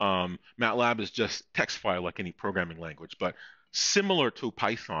 MATLAB is just text file like any programming language, but similar to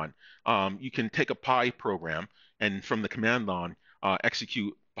Python, you can take a Py program and from the command line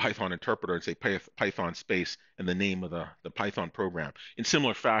execute Python interpreter and say Python space and the name of the Python program. In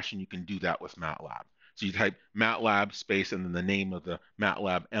similar fashion, you can do that with MATLAB. So you type MATLAB space and then the name of the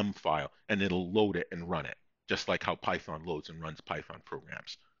MATLAB M file, and it'll load it and run it, just like how Python loads and runs Python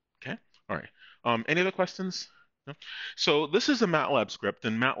programs. Okay? All right. Any other questions? No? So this is a MATLAB script,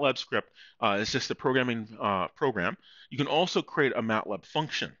 and MATLAB script is just a programming program. You can also create a MATLAB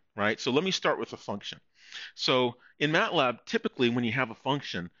function, right? So let me start with a function. So in MATLAB, typically when you have a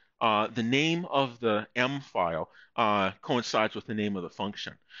function, the name of the M file coincides with the name of the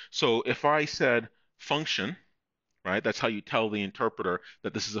function. So if I said function, right, that's how you tell the interpreter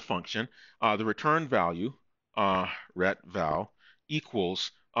that this is a function. The return value, ret val,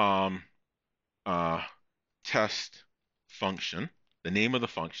 equals test function, the name of the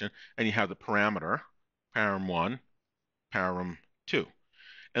function, and you have the parameter, param1, param2.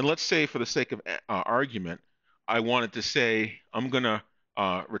 And let's say for the sake of argument, I wanted to say I'm going to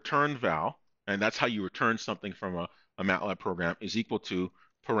return val, and that's how you return something from a MATLAB program, is equal to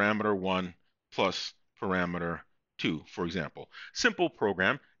parameter 1 plus parameter 2, for example. Simple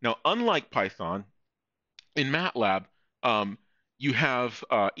program. Now, unlike Python, in MATLAB, you have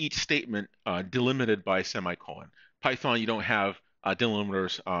each statement delimited by a semicolon. Python, you don't have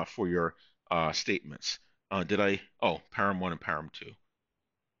delimiters for your statements. Oh, param1 and param2.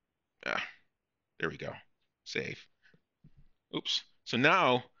 There we go. Save. Oops. So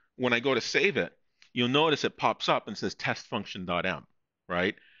now when I go to save it, you'll notice it pops up and says test function.m,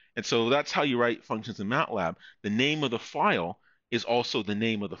 right? And so that's how you write functions in MATLAB. The name of the file is also the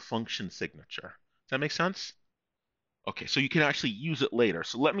name of the function signature. Does that make sense? Okay, so you can actually use it later.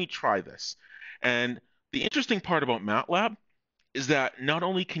 So let me try this. And the interesting part about MATLAB is that not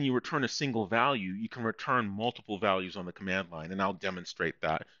only can you return a single value, you can return multiple values on the command line, and I'll demonstrate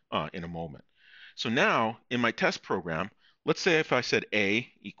that in a moment. So now in my test program, let's say if I said A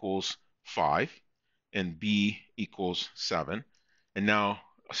equals 5 and B equals 7, and now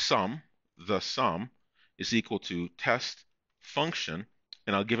the sum is equal to test function,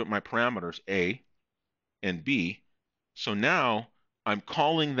 and I'll give it my parameters A and B. So now I'm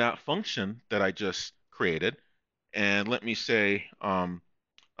calling that function that I just created, and let me say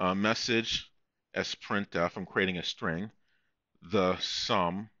message as printf, I'm creating a string, the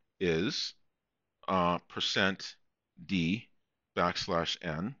sum is percent d backslash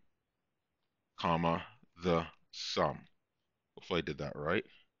n, comma, the sum. Hopefully I did that right.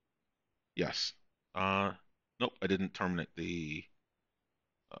 Yes. Nope, I didn't terminate the,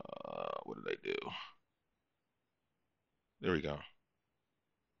 what did I do? There we go.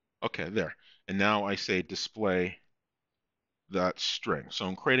 Okay, there. And now I say display that string. So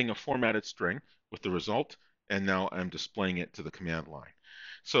I'm creating a formatted string with the result, and now I'm displaying it to the command line.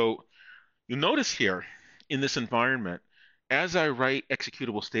 So you'll notice here in this environment, as I write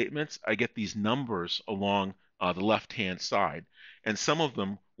executable statements, I get these numbers along the left-hand side, and some of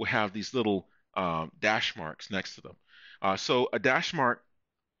them will have these little dash marks next to them. So a dash mark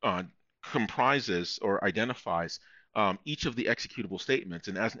uh, comprises or identifies each of the executable statements,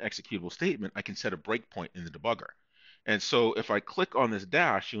 and as an executable statement, I can set a breakpoint in the debugger. And so if I click on this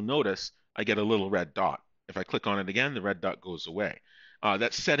dash, you'll notice I get a little red dot. If I click on it again, the red dot goes away.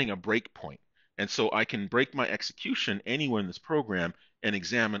 That's setting a breakpoint. And so I can break my execution anywhere in this program and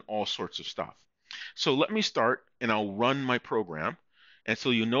examine all sorts of stuff. So let me start, and I'll run my program. And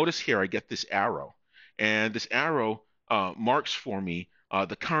so you'll notice here I get this arrow. And this arrow marks for me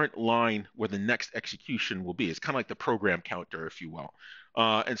the current line where the next execution will be. It's kind of like the program counter, if you will.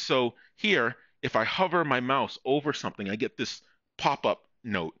 And so here, if I hover my mouse over something, I get this pop-up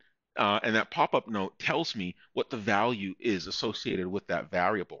note. And that pop-up note tells me what the value is associated with that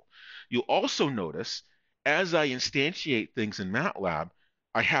variable. You'll also notice as I instantiate things in MATLAB,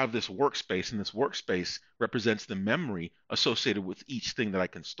 I have this workspace, and this workspace represents the memory associated with each thing that I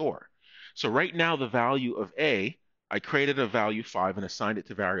can store. So right now, the value of A, I created a value 5 and assigned it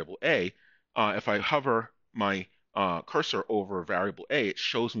to variable A. If I hover my cursor over variable A, it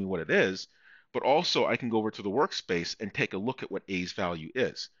shows me what it is, but also I can go over to the workspace and take a look at what A's value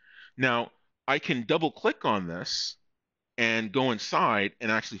is. Now, I can double click on this and go inside and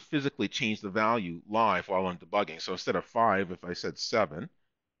actually physically change the value live while I'm debugging. So instead of 5, if I said 7,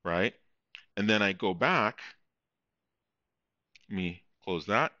 right? And then I go back, let me close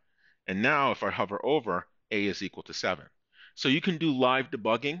that. And now if I hover over, A is equal to 7. So you can do live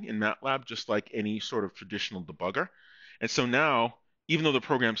debugging in MATLAB just like any sort of traditional debugger. And so now, even though the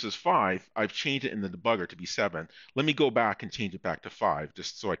program says 5, I've changed it in the debugger to be 7. Let me go back and change it back to 5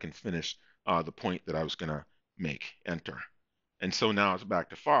 just so I can finish the point that I was going to make, enter. And so now it's back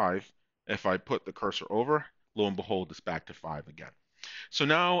to 5. If I put the cursor over, lo and behold, it's back to 5 again. So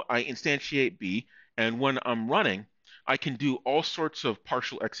now I instantiate B, and when I'm running, I can do all sorts of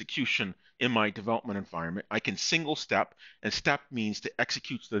partial execution in my development environment. I can single step, and step means to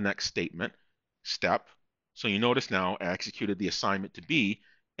execute the next statement, step. So you notice now I executed the assignment to B,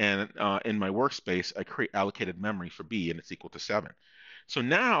 and in my workspace, I create allocated memory for B, and it's equal to 7. So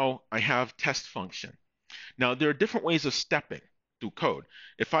now I have test function. Now there are different ways of stepping through code.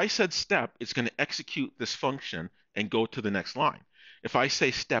 If I said step, it's going to execute this function and go to the next line. If I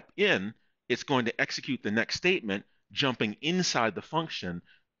say step in, it's going to execute the next statement, jumping inside the function,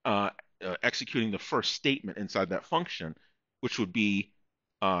 executing the first statement inside that function, which would be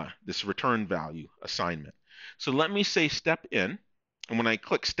this return value assignment. So let me say step in, and when I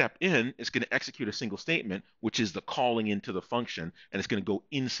click step in, it's going to execute a single statement, which is the calling into the function, and it's going to go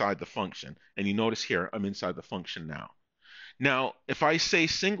inside the function. And you notice here, I'm inside the function now. Now, if I say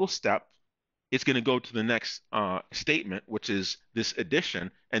single step, it's going to go to the next statement, which is this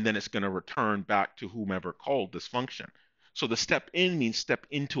addition, and then it's going to return back to whomever called this function. So the step in means step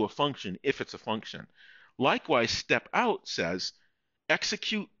into a function if it's a function. Likewise, step out says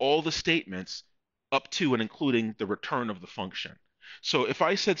execute all the statements up to and including the return of the function. So if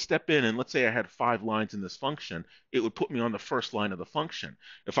I said step in, and let's say I had 5 lines in this function, it would put me on the first line of the function.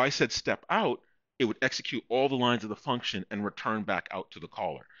 If I said step out, it would execute all the lines of the function and return back out to the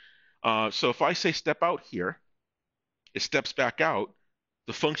caller. So if I say step out here, it steps back out,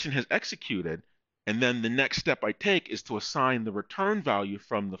 the function has executed, and then the next step I take is to assign the return value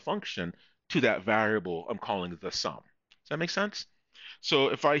from the function to that variable I'm calling the sum. Does that make sense? So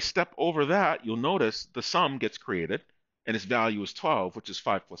if I step over that, you'll notice the sum gets created, and its value is 12, which is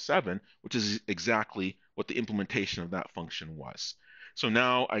 5 plus 7, which is exactly what the implementation of that function was. So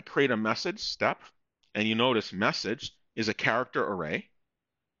now I create a message step, and you notice message is a character array.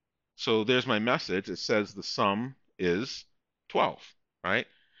 So there's my message. It says the sum is 12, right?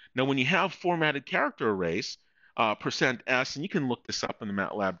 Now, when you have formatted character arrays, %s, and you can look this up in the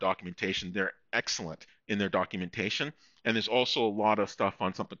MATLAB documentation. They're excellent in their documentation. And there's also a lot of stuff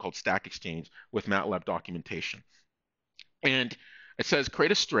on something called Stack Exchange with MATLAB documentation. And it says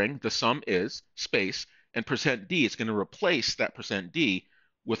create a string, the sum is, space, and %d. It's going to replace that %d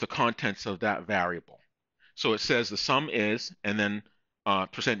with the contents of that variable. So it says the sum is, and then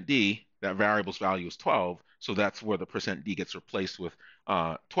 %d, that variable's value is 12, so that's where the %d gets replaced with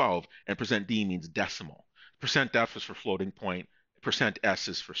 12, and %d means decimal. %f is for floating point, %s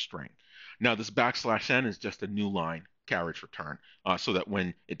is for string. Now this \n is just a new line carriage return, so that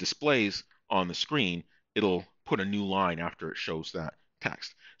when it displays on the screen, it'll put a new line after it shows that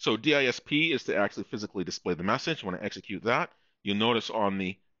text. So DISP is to actually physically display the message. When I execute that, you'll notice on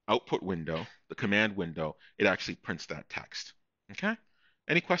the output window, the command window, it actually prints that text. Okay?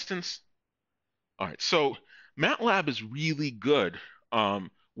 Any questions? All right, so MATLAB is really good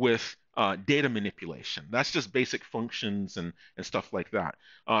with data manipulation. That's just basic functions and stuff like that.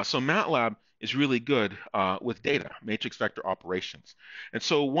 So MATLAB is really good with data, matrix vector operations. And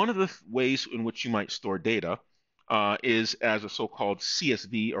so one of the ways in which you might store data is as a so-called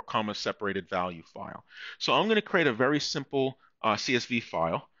CSV, or comma separated value file. So I'm going to create a very simple CSV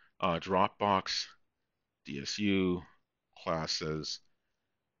file, Dropbox, DSU, classes,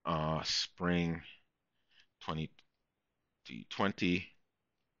 spring 2020,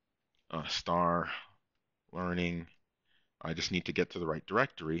 star learning. I just need to get to the right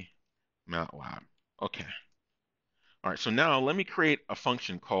directory, MATLAB. Okay. All right, so now let me create a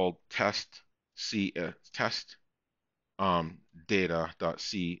function called test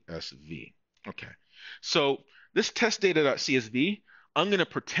data.csv. Okay, so this test data.csv, I'm going to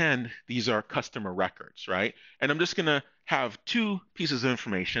pretend these are customer records, right? And I'm just going to have two pieces of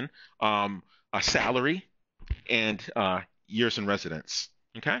information, a salary and years in residence.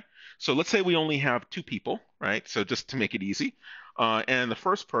 Okay, so let's say we only have two people, right? So just to make it easy, and the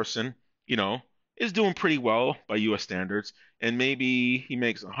first person, is doing pretty well by U.S. standards, and maybe he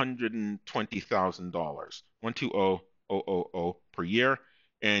makes $120,000, 120,000 per year,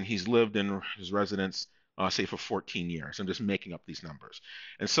 and he's lived in his residence, say for 14 years. I'm just making up these numbers,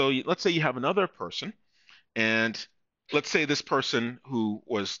 and so let's say you have another person, and let's say this person who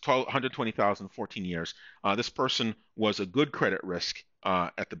was 120,000, 14 years, this person was a good credit risk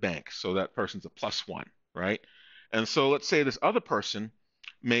at the bank. So that person's a +1, right? And so let's say this other person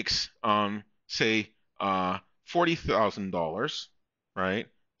makes, say, $40,000, right?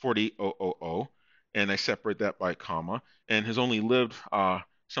 40,000, and I separate that by a comma, and has only lived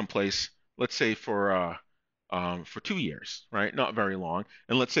someplace, let's say for 2 years, right? Not very long.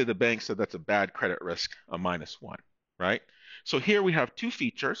 And let's say the bank said that's a bad credit risk, a -1, right? So here we have two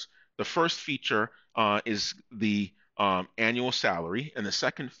features. The first feature is the annual salary, and the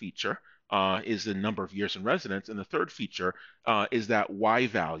second feature is the number of years in residence, and the third feature is that Y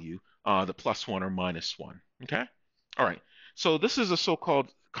value, the +1 or -1. Okay? All right. So this is a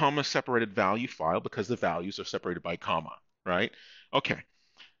so-called comma separated value file because the values are separated by comma, right? Okay.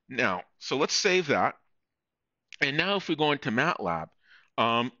 Now, so let's save that. And now if we go into MATLAB,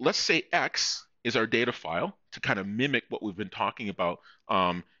 let's say X is our data file to kind of mimic what we've been talking about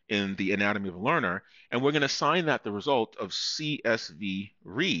in the anatomy of a learner. And we're going to assign that the result of CSV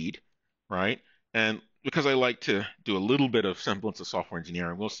read, right? And because I like to do a little bit of semblance of software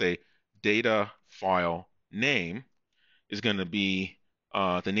engineering, we'll say data file name is going to be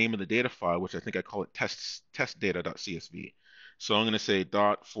the name of the data file, which I think I call it testdata.csv. So I'm going to say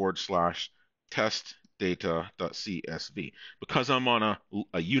 ./testdata.csv. Because I'm on a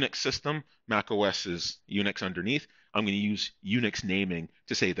Unix system, Mac OS is Unix underneath, I'm going to use Unix naming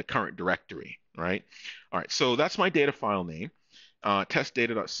to say the current directory, right? All right, so that's my data file name,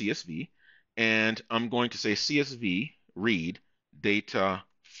 testdata.csv, and I'm going to say CSV read data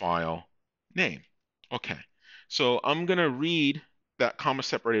file name. Okay, so I'm going to read that comma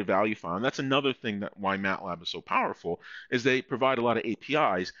separated value file. And that's another thing that why MATLAB is so powerful is they provide a lot of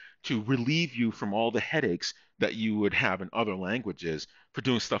APIs to relieve you from all the headaches that you would have in other languages for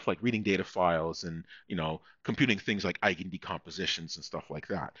doing stuff like reading data files and computing things like eigendecompositions and stuff like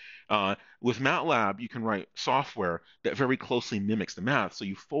that. With MATLAB, you can write software that very closely mimics the math, so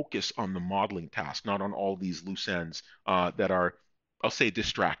you focus on the modeling task, not on all these loose ends that are, I'll say,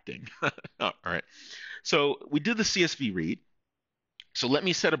 distracting. All right. So we did the CSV read. So let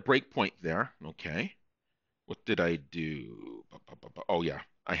me set a breakpoint there. Okay. What did I do? Oh yeah,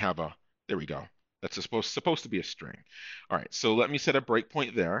 I have there we go. That's supposed to be a string. All right, so let me set a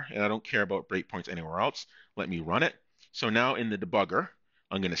breakpoint there, and I don't care about breakpoints anywhere else. Let me run it. So now in the debugger,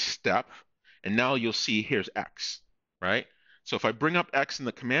 I'm going to step, and now you'll see here's X, right? So if I bring up X in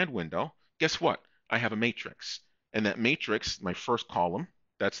the command window, guess what? I have a matrix, and that matrix, my first column,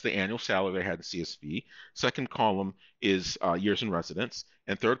 that's the annual salary I had in CSV. Second column is years in residence,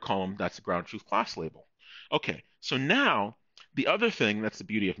 and third column, that's the ground truth class label. Okay, so now the other thing that's the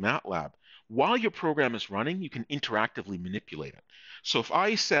beauty of MATLAB, while your program is running, you can interactively manipulate it. So if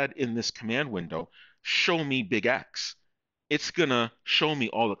I said in this command window, show me big X, it's going to show me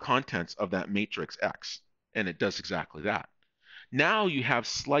all the contents of that matrix X. And it does exactly that. Now you have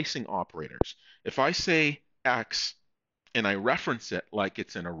slicing operators. If I say X and I reference it like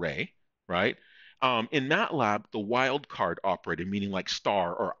it's an array, right? In MATLAB, the wildcard operator, meaning like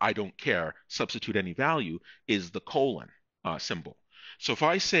star or I don't care, substitute any value, is the colon symbol. So if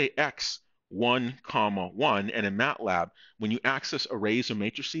I say X 1, comma 1, and in MATLAB, when you access arrays or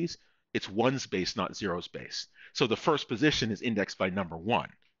matrices, it's ones based, not zeros based. So the first position is indexed by number 1,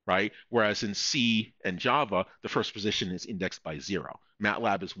 right? Whereas in C and Java, the first position is indexed by 0.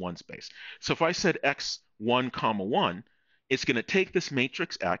 MATLAB is ones based. So if I said X 1, comma 1, it's going to take this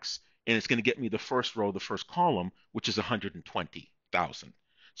matrix X and it's going to get me the first row, the first column, which is 120,000.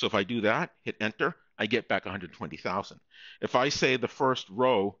 So if I do that, hit enter, I get back 120,000. If I say the first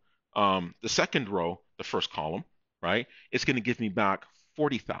row, the second row, the first column, right, it's going to give me back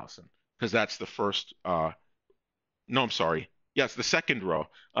 40,000 because that's the first, no, I'm sorry. Yes, the second row,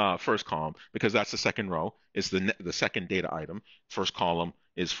 first column, because that's the second row, is the second data item. First column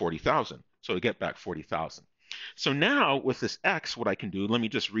is 40,000. So I get back 40,000. So now with this X, what I can do, let me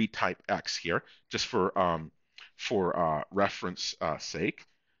just retype X here, just for reference sake.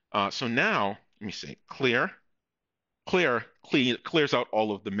 So now, let me see, clears out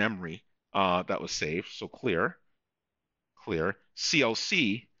all of the memory that was saved. So clear,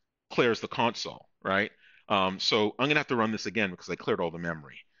 CLC clears the console, right? So I'm gonna have to run this again because I cleared all the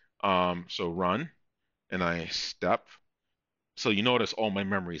memory. So run, and I step. So you notice all my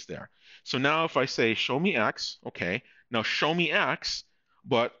memory is there. So now if I say show me X, okay, now show me X,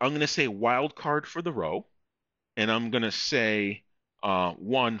 but I'm gonna say wildcard for the row, and I'm gonna say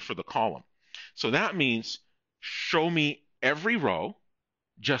 1 for the column. So that means show me every row,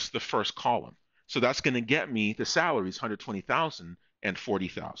 just the first column. So that's going to get me the salaries, 120,000 and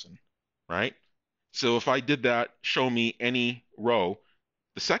 40,000, right? So if I did that, show me any row,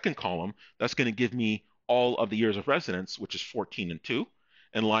 the second column, that's going to give me all of the years of residence, which is 14 and 2,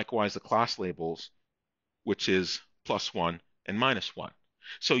 and likewise the class labels, which is +1 and -1.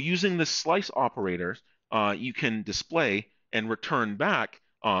 So using the slice operators, you can display and return back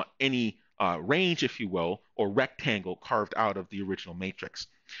any range, if you will, or rectangle carved out of the original matrix.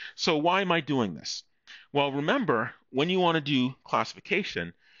 So why am I doing this? Well, remember, when you want to do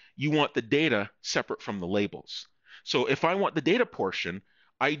classification, you want the data separate from the labels. So if I want the data portion,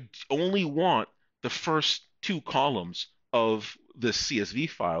 I only want the first 2 columns of the CSV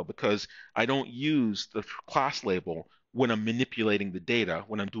file because I don't use the class label when I'm manipulating the data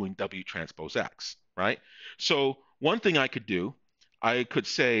when I'm doing W transpose X, right? So one thing I could do, I could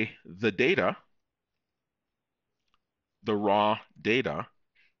say the data, the raw data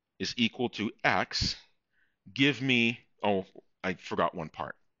is equal to X. Give me, oh, I forgot one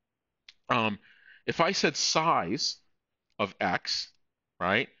part. If I said size of X,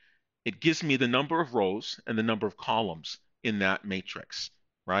 right, it gives me the number of rows and the number of columns in that matrix,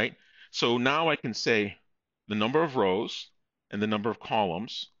 right? So now I can say the number of rows and the number of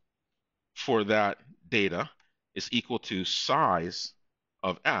columns for that data is equal to size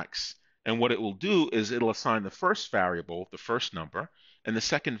of X. And what it will do is it'll assign the first variable, the first number, and the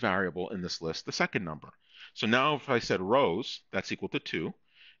second variable in this list, the second number. So now if I said rows, that's equal to 2.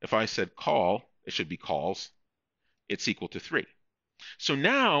 If I said call, it should be calls, it's equal to 3. So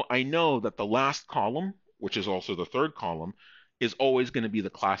now I know that the last column, which is also the third column, is always going to be the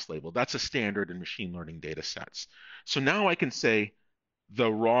class label. That's a standard in machine learning data sets. So now I can say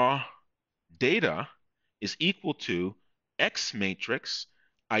the raw data is equal to X matrix.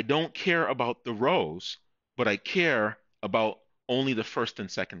 I don't care about the rows, but I care about only the first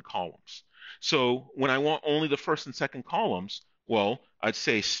and second columns. So when I want only the first and second columns, well, I'd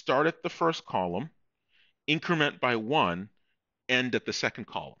say start at the first column, increment by 1, end at the second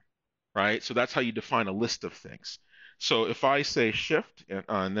column, right? So that's how you define a list of things. So if I say shift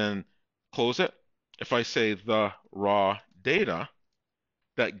and then close it, if I say the raw data,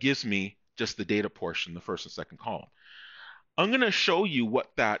 that gives me just the data portion, the first and second column. I'm going to show you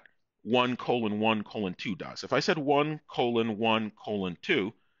what that 1:1:2 does. If I said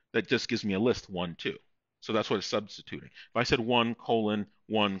 1:1:2, that just gives me a list 1, 2. So that's what it's substituting. If I said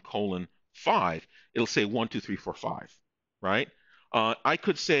 1:1:5, it'll say 1, 2, 3, 4, 5, right? I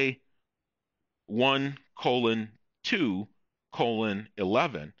could say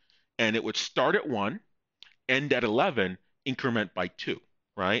 1:2:11, and it would start at 1, end at 11, increment by 2,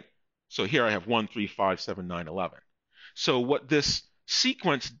 right? So here I have 1, 3, 5, 7, 9, 11. So what this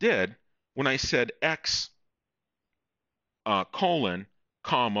sequence did when I said X colon,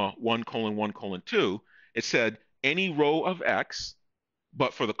 comma, 1:1:2, it said any row of X,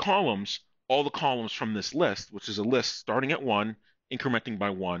 but for the columns, all the columns from this list, which is a list starting at 1, incrementing by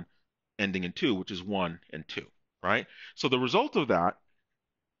 1, ending in 2, which is 1 and 2, right? So the result of that,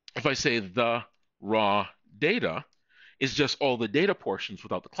 if I say the raw data, is just all the data portions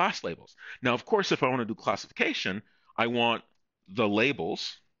without the class labels. Now, of course, if I want to do classification, I want the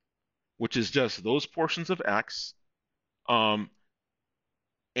labels, which is just those portions of X, any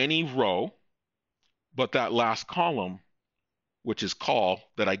row, but that last column, which is call,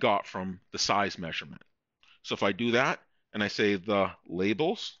 that I got from the size measurement. So if I do that and I say the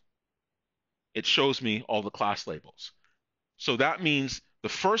labels, it shows me all the class labels. So that means the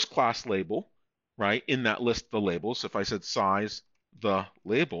first class label, right, in that list of the labels, if I said size, the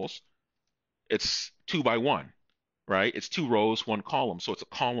labels, it's 2 by 1, right? It's 2 rows, 1 column, so it's a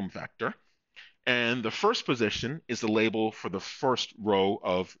column vector. And the first position is the label for the first row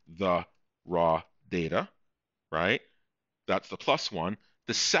of the raw data, right? That's the +1.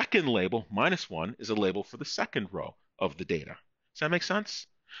 The second label, -1, is a label for the second row of the data. Does that make sense?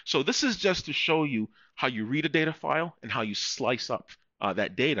 So this is just to show you how you read a data file and how you slice up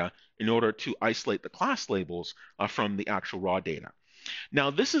that data in order to isolate the class labels from the actual raw data.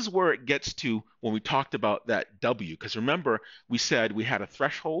 Now, this is where it gets to when we talked about that W, because remember, we said we had a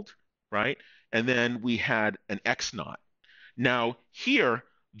threshold, right? And then we had an X naught. Now, here,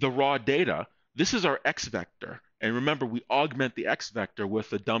 the raw data, this is our X vector. And remember, we augment the X vector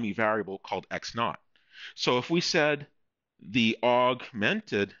with a dummy variable called X naught. So if we said the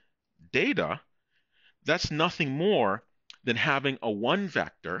augmented data, that's nothing more than having a 1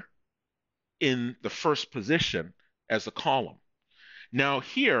 vector in the first position as a column. Now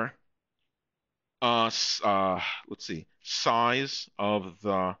here, let's see, size of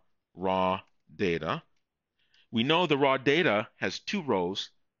the raw data. We know the raw data has 2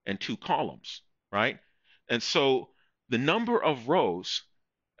 rows and 2 columns, right? And so the number of rows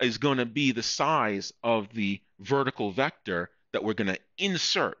is going to be the size of the vertical vector that we're going to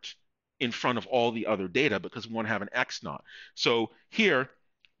insert in front of all the other data because we want to have an X naught. So here,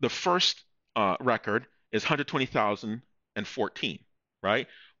 the first record is 120,014, right?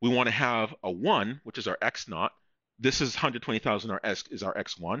 We want to have a 1, which is our X naught. This is 120,000 is our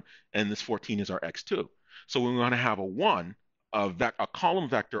X1, and this 14 is our X2. So we want to have a 1, a column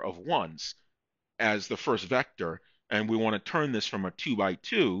vector of 1s as the first vector, and we want to turn this from a 2 by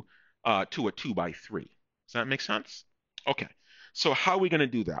 2 to a 2 by 3. Does that make sense? Okay. So how are we going to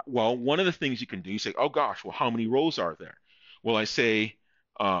do that? Well, one of the things you can do, you say, oh gosh, well, how many rows are there? Well, I say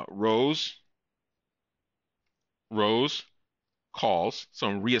rows, calls, so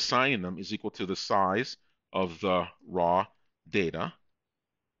I'm reassigning them is equal to the size of the raw data,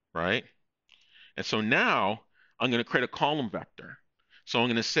 right? And so now I'm going to create a column vector. So I'm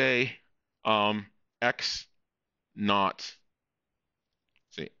going to say X naught,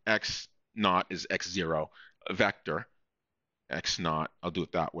 say X naught is X0, a vector, X naught, I'll do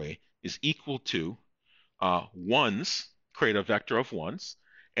it that way, is equal to 1s, create a vector of 1s,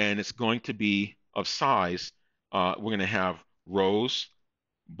 and it's going to be of size, we're going to have rows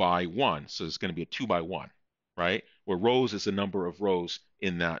by 1, so it's going to be a 2 by 1, right? Where rows is the number of rows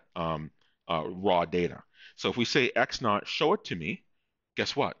in that raw data. So if we say X naught, show it to me,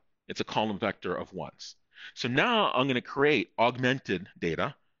 guess what? It's a column vector of 1s. So now I'm going to create augmented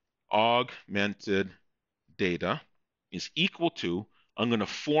data. Augmented data is equal to, I'm going to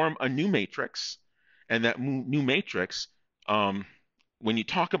form a new matrix, and that new matrix, when you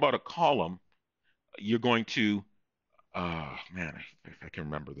talk about a column, you're going to, man, if I can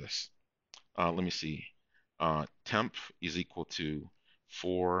remember this. Let me see. Temp is equal to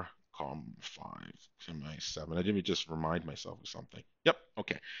 4, 5, semi-7. I didn't just remind myself of something. Yep,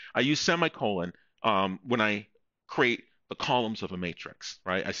 okay. I use semicolon when I create the columns of a matrix,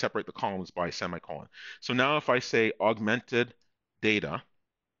 right? I separate the columns by semicolon. So now if I say augmented data,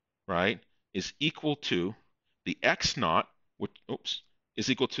 right, is equal to the X naught, which, is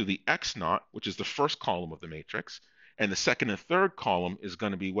equal to the X naught, which is the first column of the matrix, and the second and third column is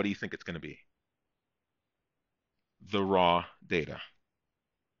going to be, what do you think it's going to be? The raw data.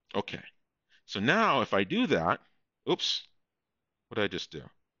 Okay. So now if I do that, oops, what did I just do?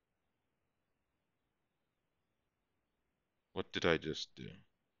 What did I just do?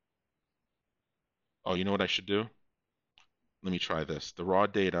 Oh, you know what I should do? Let me try this. The raw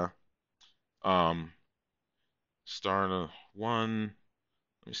data, start 1,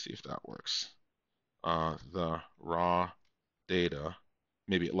 let me see if that works. The raw data,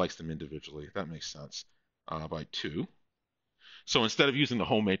 maybe it likes them individually. That makes sense. By 2. So instead of using the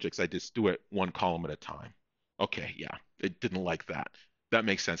whole matrix, I just do it 1 column at a time. Okay, yeah, it didn't like that. that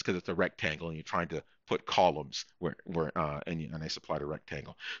makes sense because it's a rectangle and you're trying to put columns and I supplied a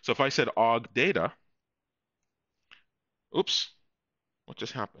rectangle. So if I said aug data, oops, what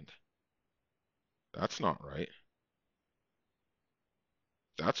just happened? That's not right.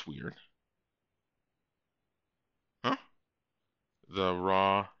 That's weird. Huh? The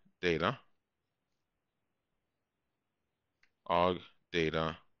raw data, aug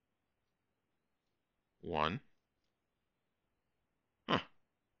data 1. Huh,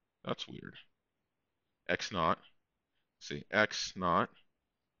 that's weird. X naught, see, X naught,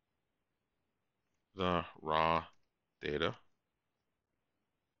 the raw data.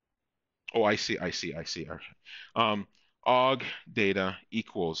 Oh, I see, I see, I see. Um, aug data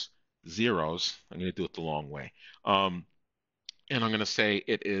equals zeros. I'm going to do it the long way. And I'm going to say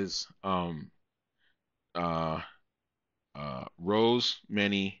it is uh, rows,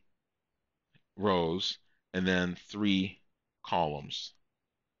 many rows, and then 3 columns.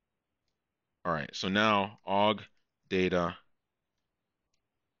 All right, so now aug data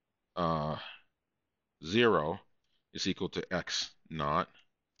 0 is equal to X naught.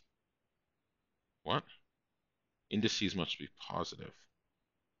 What? Indices must be positive.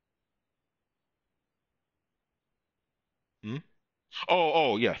 Hmm?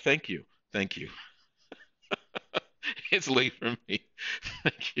 Oh, yeah, thank you. Thank you. It's late for me.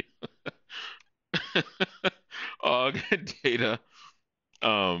 Thank you. Aug data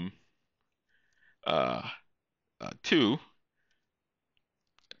um, uh, 2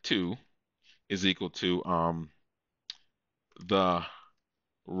 is equal to the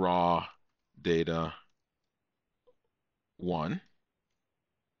raw data 1.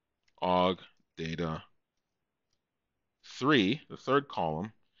 Aug data 3, the third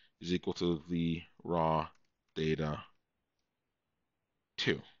column, is equal to the raw data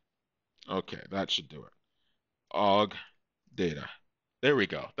 2. Okay, that should do it. Aug data. There we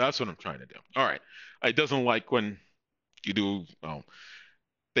go. That's what I'm trying to do. All right. It doesn't like when you do, well,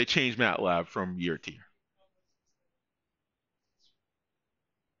 they change MATLAB from year to year.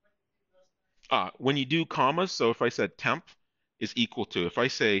 When you do commas, so if I said temp is equal to, if I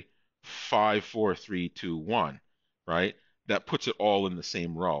say 5, 4, 3, 2, 1, right? That puts it all in the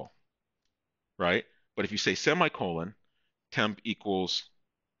same row, right? But if you say semicolon, temp equals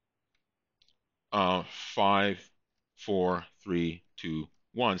 5, 4, 3, 2,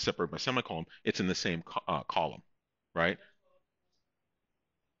 1, separated by semicolon, it's in the same column, right?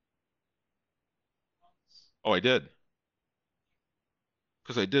 Oh, I did.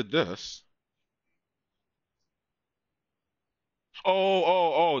 Because I did this.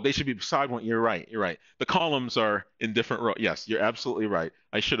 They should be beside one. You're right. You're right. The columns are in different rows. Yes, you're absolutely right.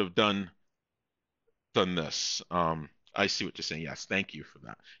 I should have done this. I see what you're saying. Yes, thank you for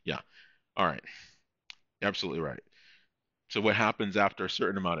that. Yeah. All right. Absolutely right. So what happens after a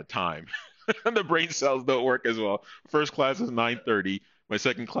certain amount of time? The brain cells don't work as well. First class is 9:30. My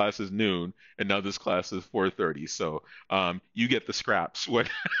second class is noon, and now this class is 4:30. So you get the scraps when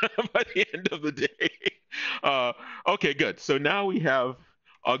by the end of the day. Uh, okay, good. So now we have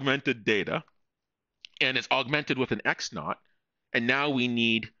augmented data, and it's augmented with an X naught, and now we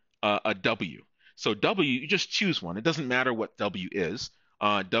need a W. So W, you just choose one. It doesn't matter what W is.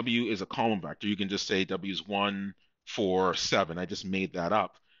 W is a column vector. You can just say W is 1, 4, 7. I just made that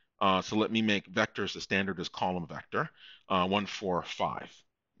up. So let me make vectors the standard is column vector, 1, 4, 5.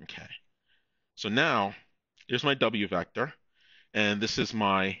 Okay. So now here's my W vector, and this is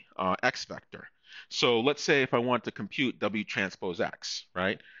my X vector. So let's say if I want to compute W transpose X,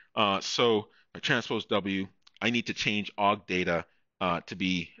 right? So I transpose W, I need to change aug data to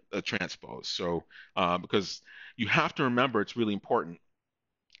be a transpose. So because you have to remember, it's really important.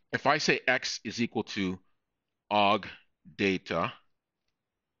 If I say X is equal to aug data,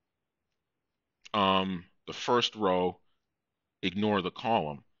 the first row, ignore the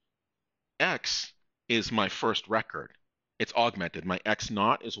column. X is my first record. It's augmented. My X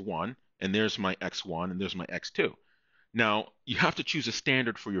naught is 1, and there's my X1, and there's my X2. Now, you have to choose a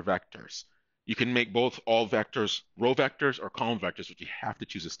standard for your vectors. You can make both all vectors row vectors or column vectors, but you have to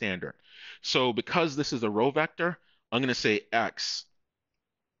choose a standard. So because this is a row vector, I'm going to say X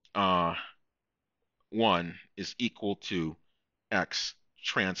 1 is equal to X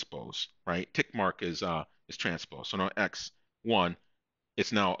transpose, right? Tick mark is transpose. So now X1,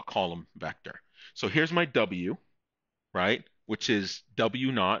 it's now a column vector. So here's my W, right? Which is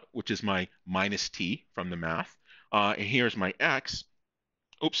W naught, which is my minus T from the math. And here's my X.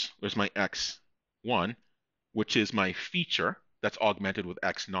 Oops, there's my X1, which is my feature that's augmented with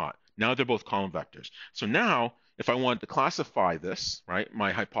X naught. Now they're both column vectors. So now, if I wanted to classify this, right,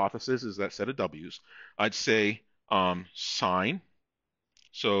 my hypothesis is that set of W's, I'd say sine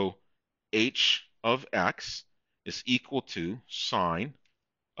So h of x is equal to sine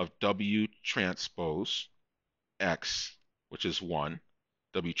of W transpose x, which is 1,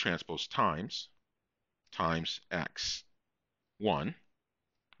 W transpose times x, 1,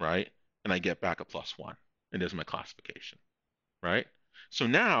 right? And I get back a plus 1. And there's my classification, right? So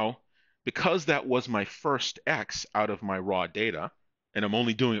now, because that was my first x out of my raw data, and I'm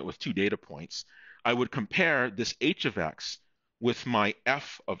only doing it with 2 data points, I would compare this h of x with my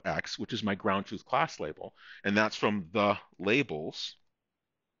f of x, which is my ground truth class label. And that's from the labels,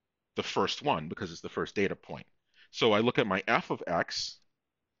 the first one, because it's the first data point. So I look at my f of x,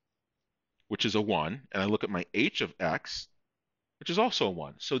 which is a 1, and I look at my h of x, which is also a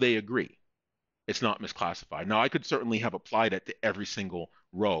 1. So they agree. It's not misclassified. Now, I could certainly have applied it to every single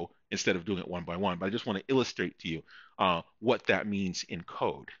row instead of doing it one by one, but I just want to illustrate to you what that means in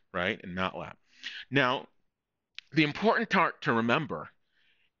code, right, in MATLAB. Now, the important part to remember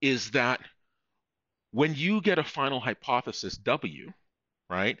is that when you get a final hypothesis W,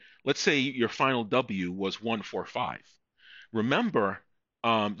 right, let's say your final W was 145. Remember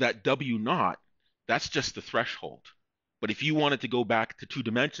that W naught, that's just the threshold. But if you wanted to go back to 2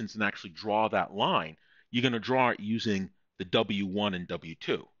 dimensions and actually draw that line, you're going to draw it using the W1 and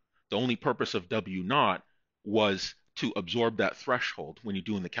W2. The only purpose of W naught was to absorb that threshold when you're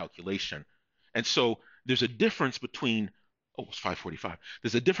doing the calculation. And so there's a difference between, oh, it's 5:45.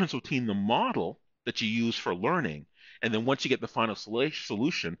 There's a difference between the model that you use for learning, and then once you get the final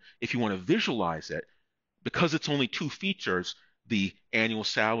solution, if you want to visualize it, because it's only 2 features, the annual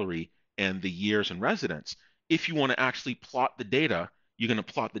salary and the years in residence, if you want to actually plot the data, you're going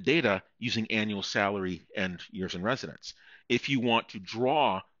to plot the data using annual salary and years in residence. If you want to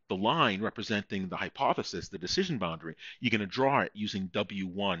draw the line representing the hypothesis, the decision boundary, you're going to draw it using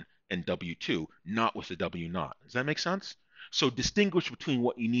W1 and W2, not with the W naught. Does that make sense? So distinguish between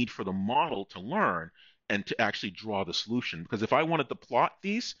what you need for the model to learn and to actually draw the solution. Because if I wanted to plot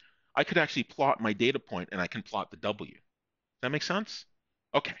these, I could actually plot my data point and I can plot the W. Does that make sense?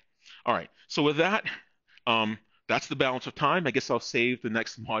 Okay. All right. So with that, that's the balance of time. I guess I'll save the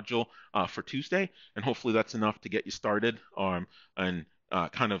next module for Tuesday, and hopefully that's enough to get you started and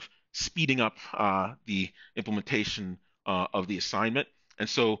kind of speeding up the implementation of the assignment. And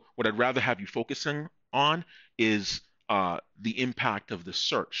so what I'd rather have you focusing on is the impact of the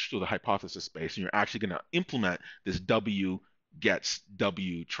search through the hypothesis space, and you're actually going to implement this W gets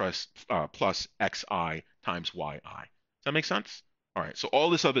W plus XI times YI. Does that make sense? All right, so all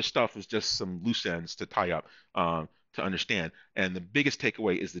this other stuff is just some loose ends to tie up to understand. And the biggest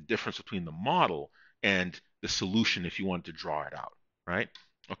takeaway is the difference between the model and the solution if you want to draw it out, right?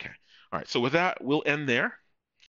 Okay, all right, so with that, we'll end there.